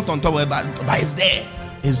one is not on top of it, but it's there.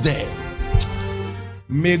 It's there.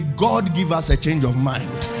 May God give us a change of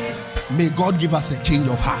mind. May God give us a change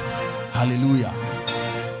of heart. Hallelujah.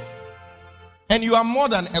 And you are more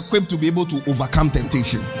than equipped to be able to overcome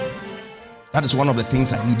temptation. That is one of the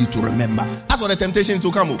things I need you to remember. As for the temptation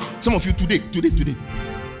to come, some of you today.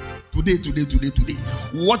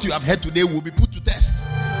 What you have heard today will be put to test.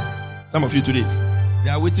 Some of you today, they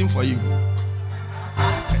are waiting for you.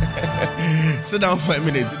 Sit down for a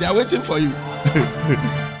minute. They are waiting for you.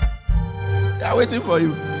 They are waiting for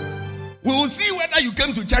you. We will see whether you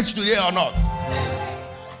came to church today or not.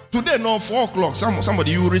 Today, no, 4 o'clock.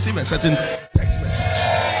 Somebody, you will receive a certain text message,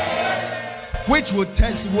 which will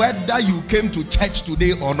test whether you came to church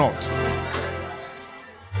today or not.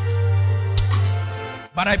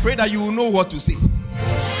 But I pray that you will know what to say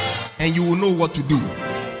and you will know what to do.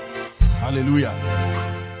 Hallelujah.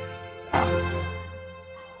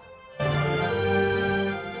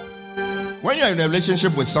 When you are in a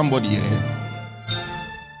relationship with somebody,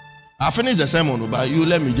 I finish the sermon, but you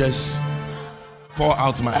let me just pour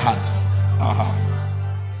out my heart.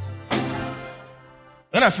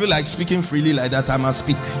 When I feel like speaking freely like that, I must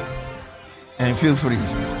speak. And feel free.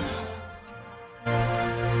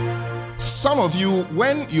 Some of you,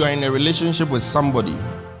 when you are in a relationship with somebody,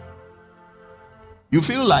 you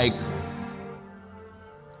feel like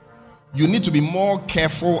you need to be more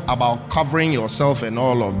careful about covering yourself and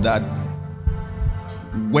all of that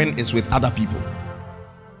when it's with other people.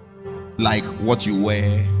 Like what you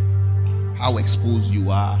wear, how exposed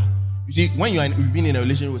you are. You see, when you've been in a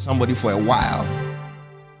relationship with somebody for a while,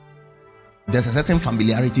 there's a certain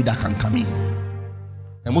familiarity that can come in.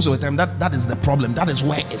 And most of the time, that is the problem. That is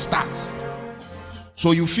where it starts.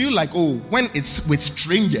 So you feel like, oh, when it's with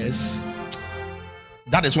strangers,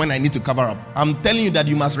 that is when I need to cover up. I'm telling you that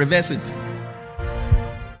you must reverse it.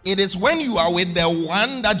 It is when you are with the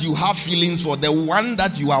one that you have feelings for, the one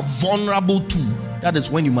that you are vulnerable to, that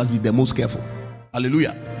is when you must be the most careful.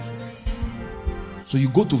 Hallelujah. So you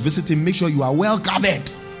go to visit him, make sure you are well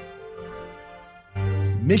covered.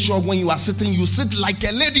 Make sure when you are sitting, you sit like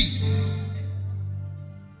a lady.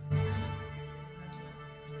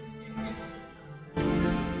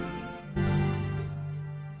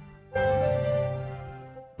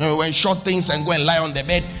 When short things and go and lie on the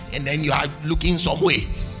bed, and then you are looking some way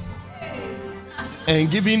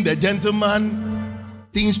and giving the gentleman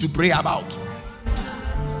things to pray about.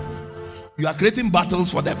 You are creating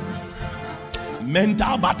battles for them,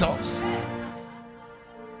 mental battles.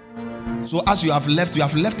 So as you have left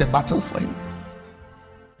a battle for him,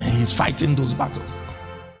 and he's fighting those battles.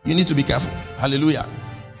 You need to be careful. Hallelujah.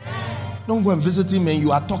 Don't go and visit him and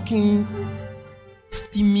you are talking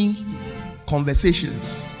steamy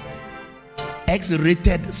conversations,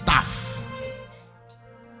 X-rated stuff.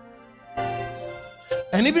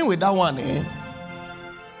 And even with that one,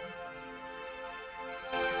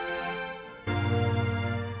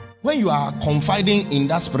 when you are confiding in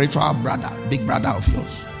that spiritual brother, big brother of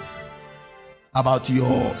yours, about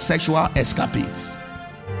your sexual escapades,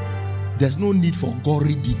 there's no need for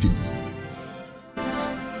gory details.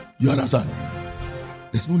 You understand?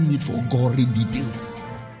 There's no need for gory details.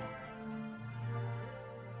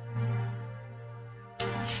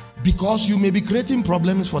 Because you may be creating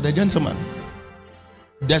problems for the gentleman.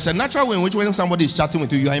 There's a natural way in which when somebody is chatting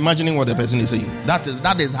with you, you are imagining what the person is saying. That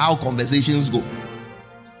is how conversations go.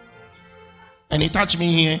 And he touched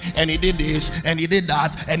me here, and he did this, and he did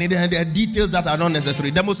that, and there are details that are not necessary.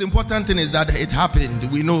 The most important thing is that it happened.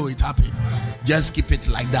 We know it happened. Just keep it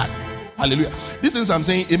like that. Hallelujah. These things I'm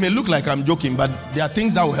saying, it may look like I'm joking, but there are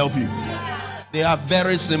things that will help you. They are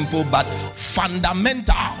very simple but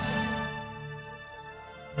fundamental.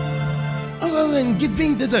 And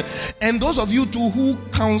giving this, and those of you too who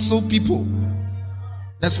counsel people,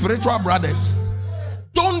 the spiritual brothers,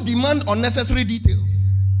 don't demand unnecessary details.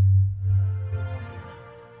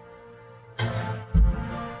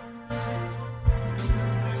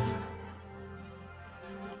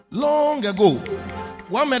 Long ago,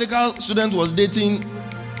 one medical student was dating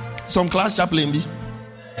some class chaplain.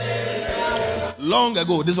 Long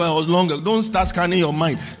ago, this one was long ago. Don't start scanning your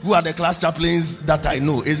mind. Who are the class chaplains that I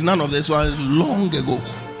know? It's none of this one. Long ago.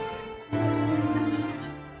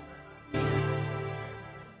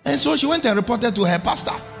 And so she went and reported to her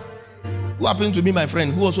pastor, who happened to be my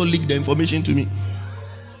friend, who also leaked the information to me.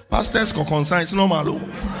 Pastors concern, it's normal.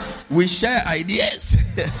 We share ideas.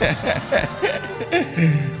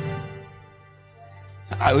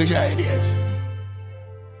 I wish I ideas.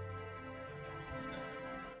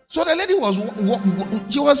 So the lady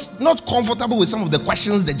she was not comfortable with some of the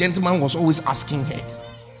questions the gentleman was always asking her.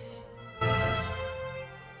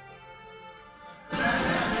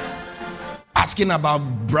 Asking about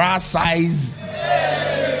bra size.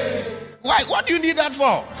 Why? What do you need that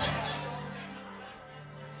for?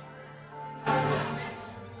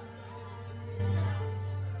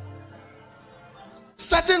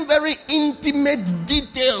 Certain very intimate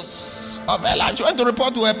details of her life. She went to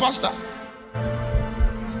report to her pastor.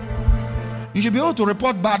 You should be able to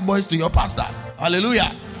report bad boys to your pastor.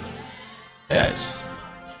 Hallelujah. Yes.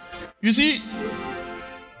 You see,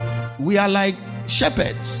 we are like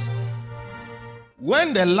shepherds.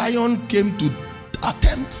 When the lion came to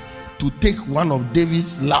attempt to take one of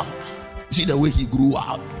David's lambs, you see the way he grew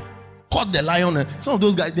out, caught the lion. Some of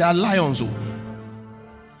those guys, they are lions.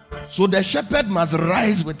 So the shepherd must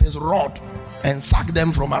rise with his rod and sack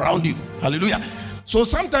them from around you. Hallelujah. So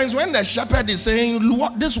sometimes when the shepherd is saying,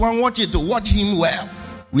 this one, watch it, watch him well,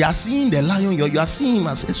 we are seeing the lion. You are seeing him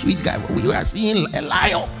as a sweet guy. We are seeing a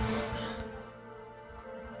lion.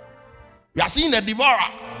 We are seeing a devourer.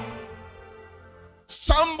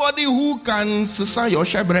 Somebody who can sisa your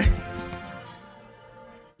shebre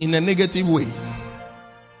in a negative way.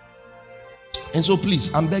 And so please,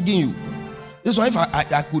 I'm begging you. This one, if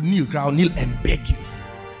I could kneel, I'll kneel and beg you.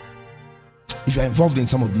 If you're involved in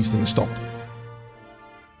some of these things, stop.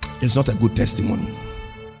 It's not a good testimony.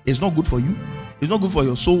 It's not good for you. It's not good for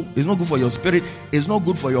your soul. It's not good for your spirit. It's not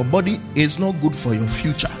good for your body. It's not good for your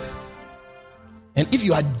future. And if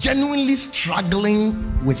you are genuinely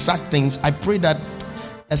struggling with such things, I pray that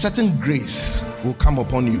a certain grace will come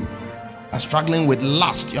upon you. You are struggling with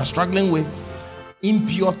lust. You are struggling with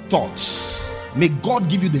impure thoughts. May God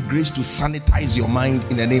give you the grace to sanitize your mind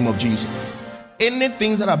in the name of Jesus. Any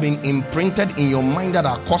things that have been imprinted in your mind that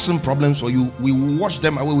are causing problems for you, we wash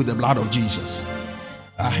them away with the blood of Jesus.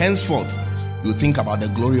 Henceforth, you think about the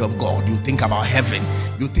glory of God. You think about heaven.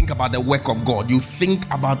 You think about the work of God. You think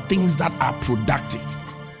about things that are productive.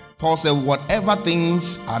 Paul said, whatever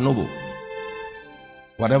things are noble,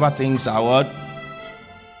 whatever things are what?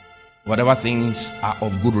 Whatever things are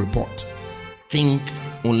of good report, think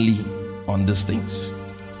only on these things.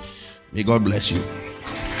 May God bless you.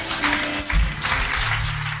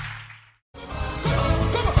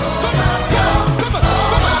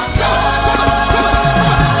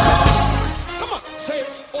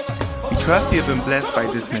 Trust you have been blessed by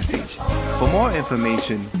this message. For more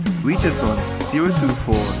information, reach us on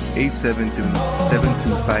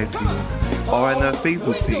 024-873-7250 or on our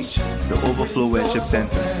Facebook page, The Overflow Worship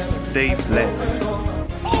Center. Stay blessed.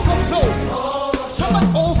 Overflow.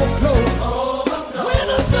 Someone overflow. When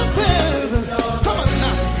is the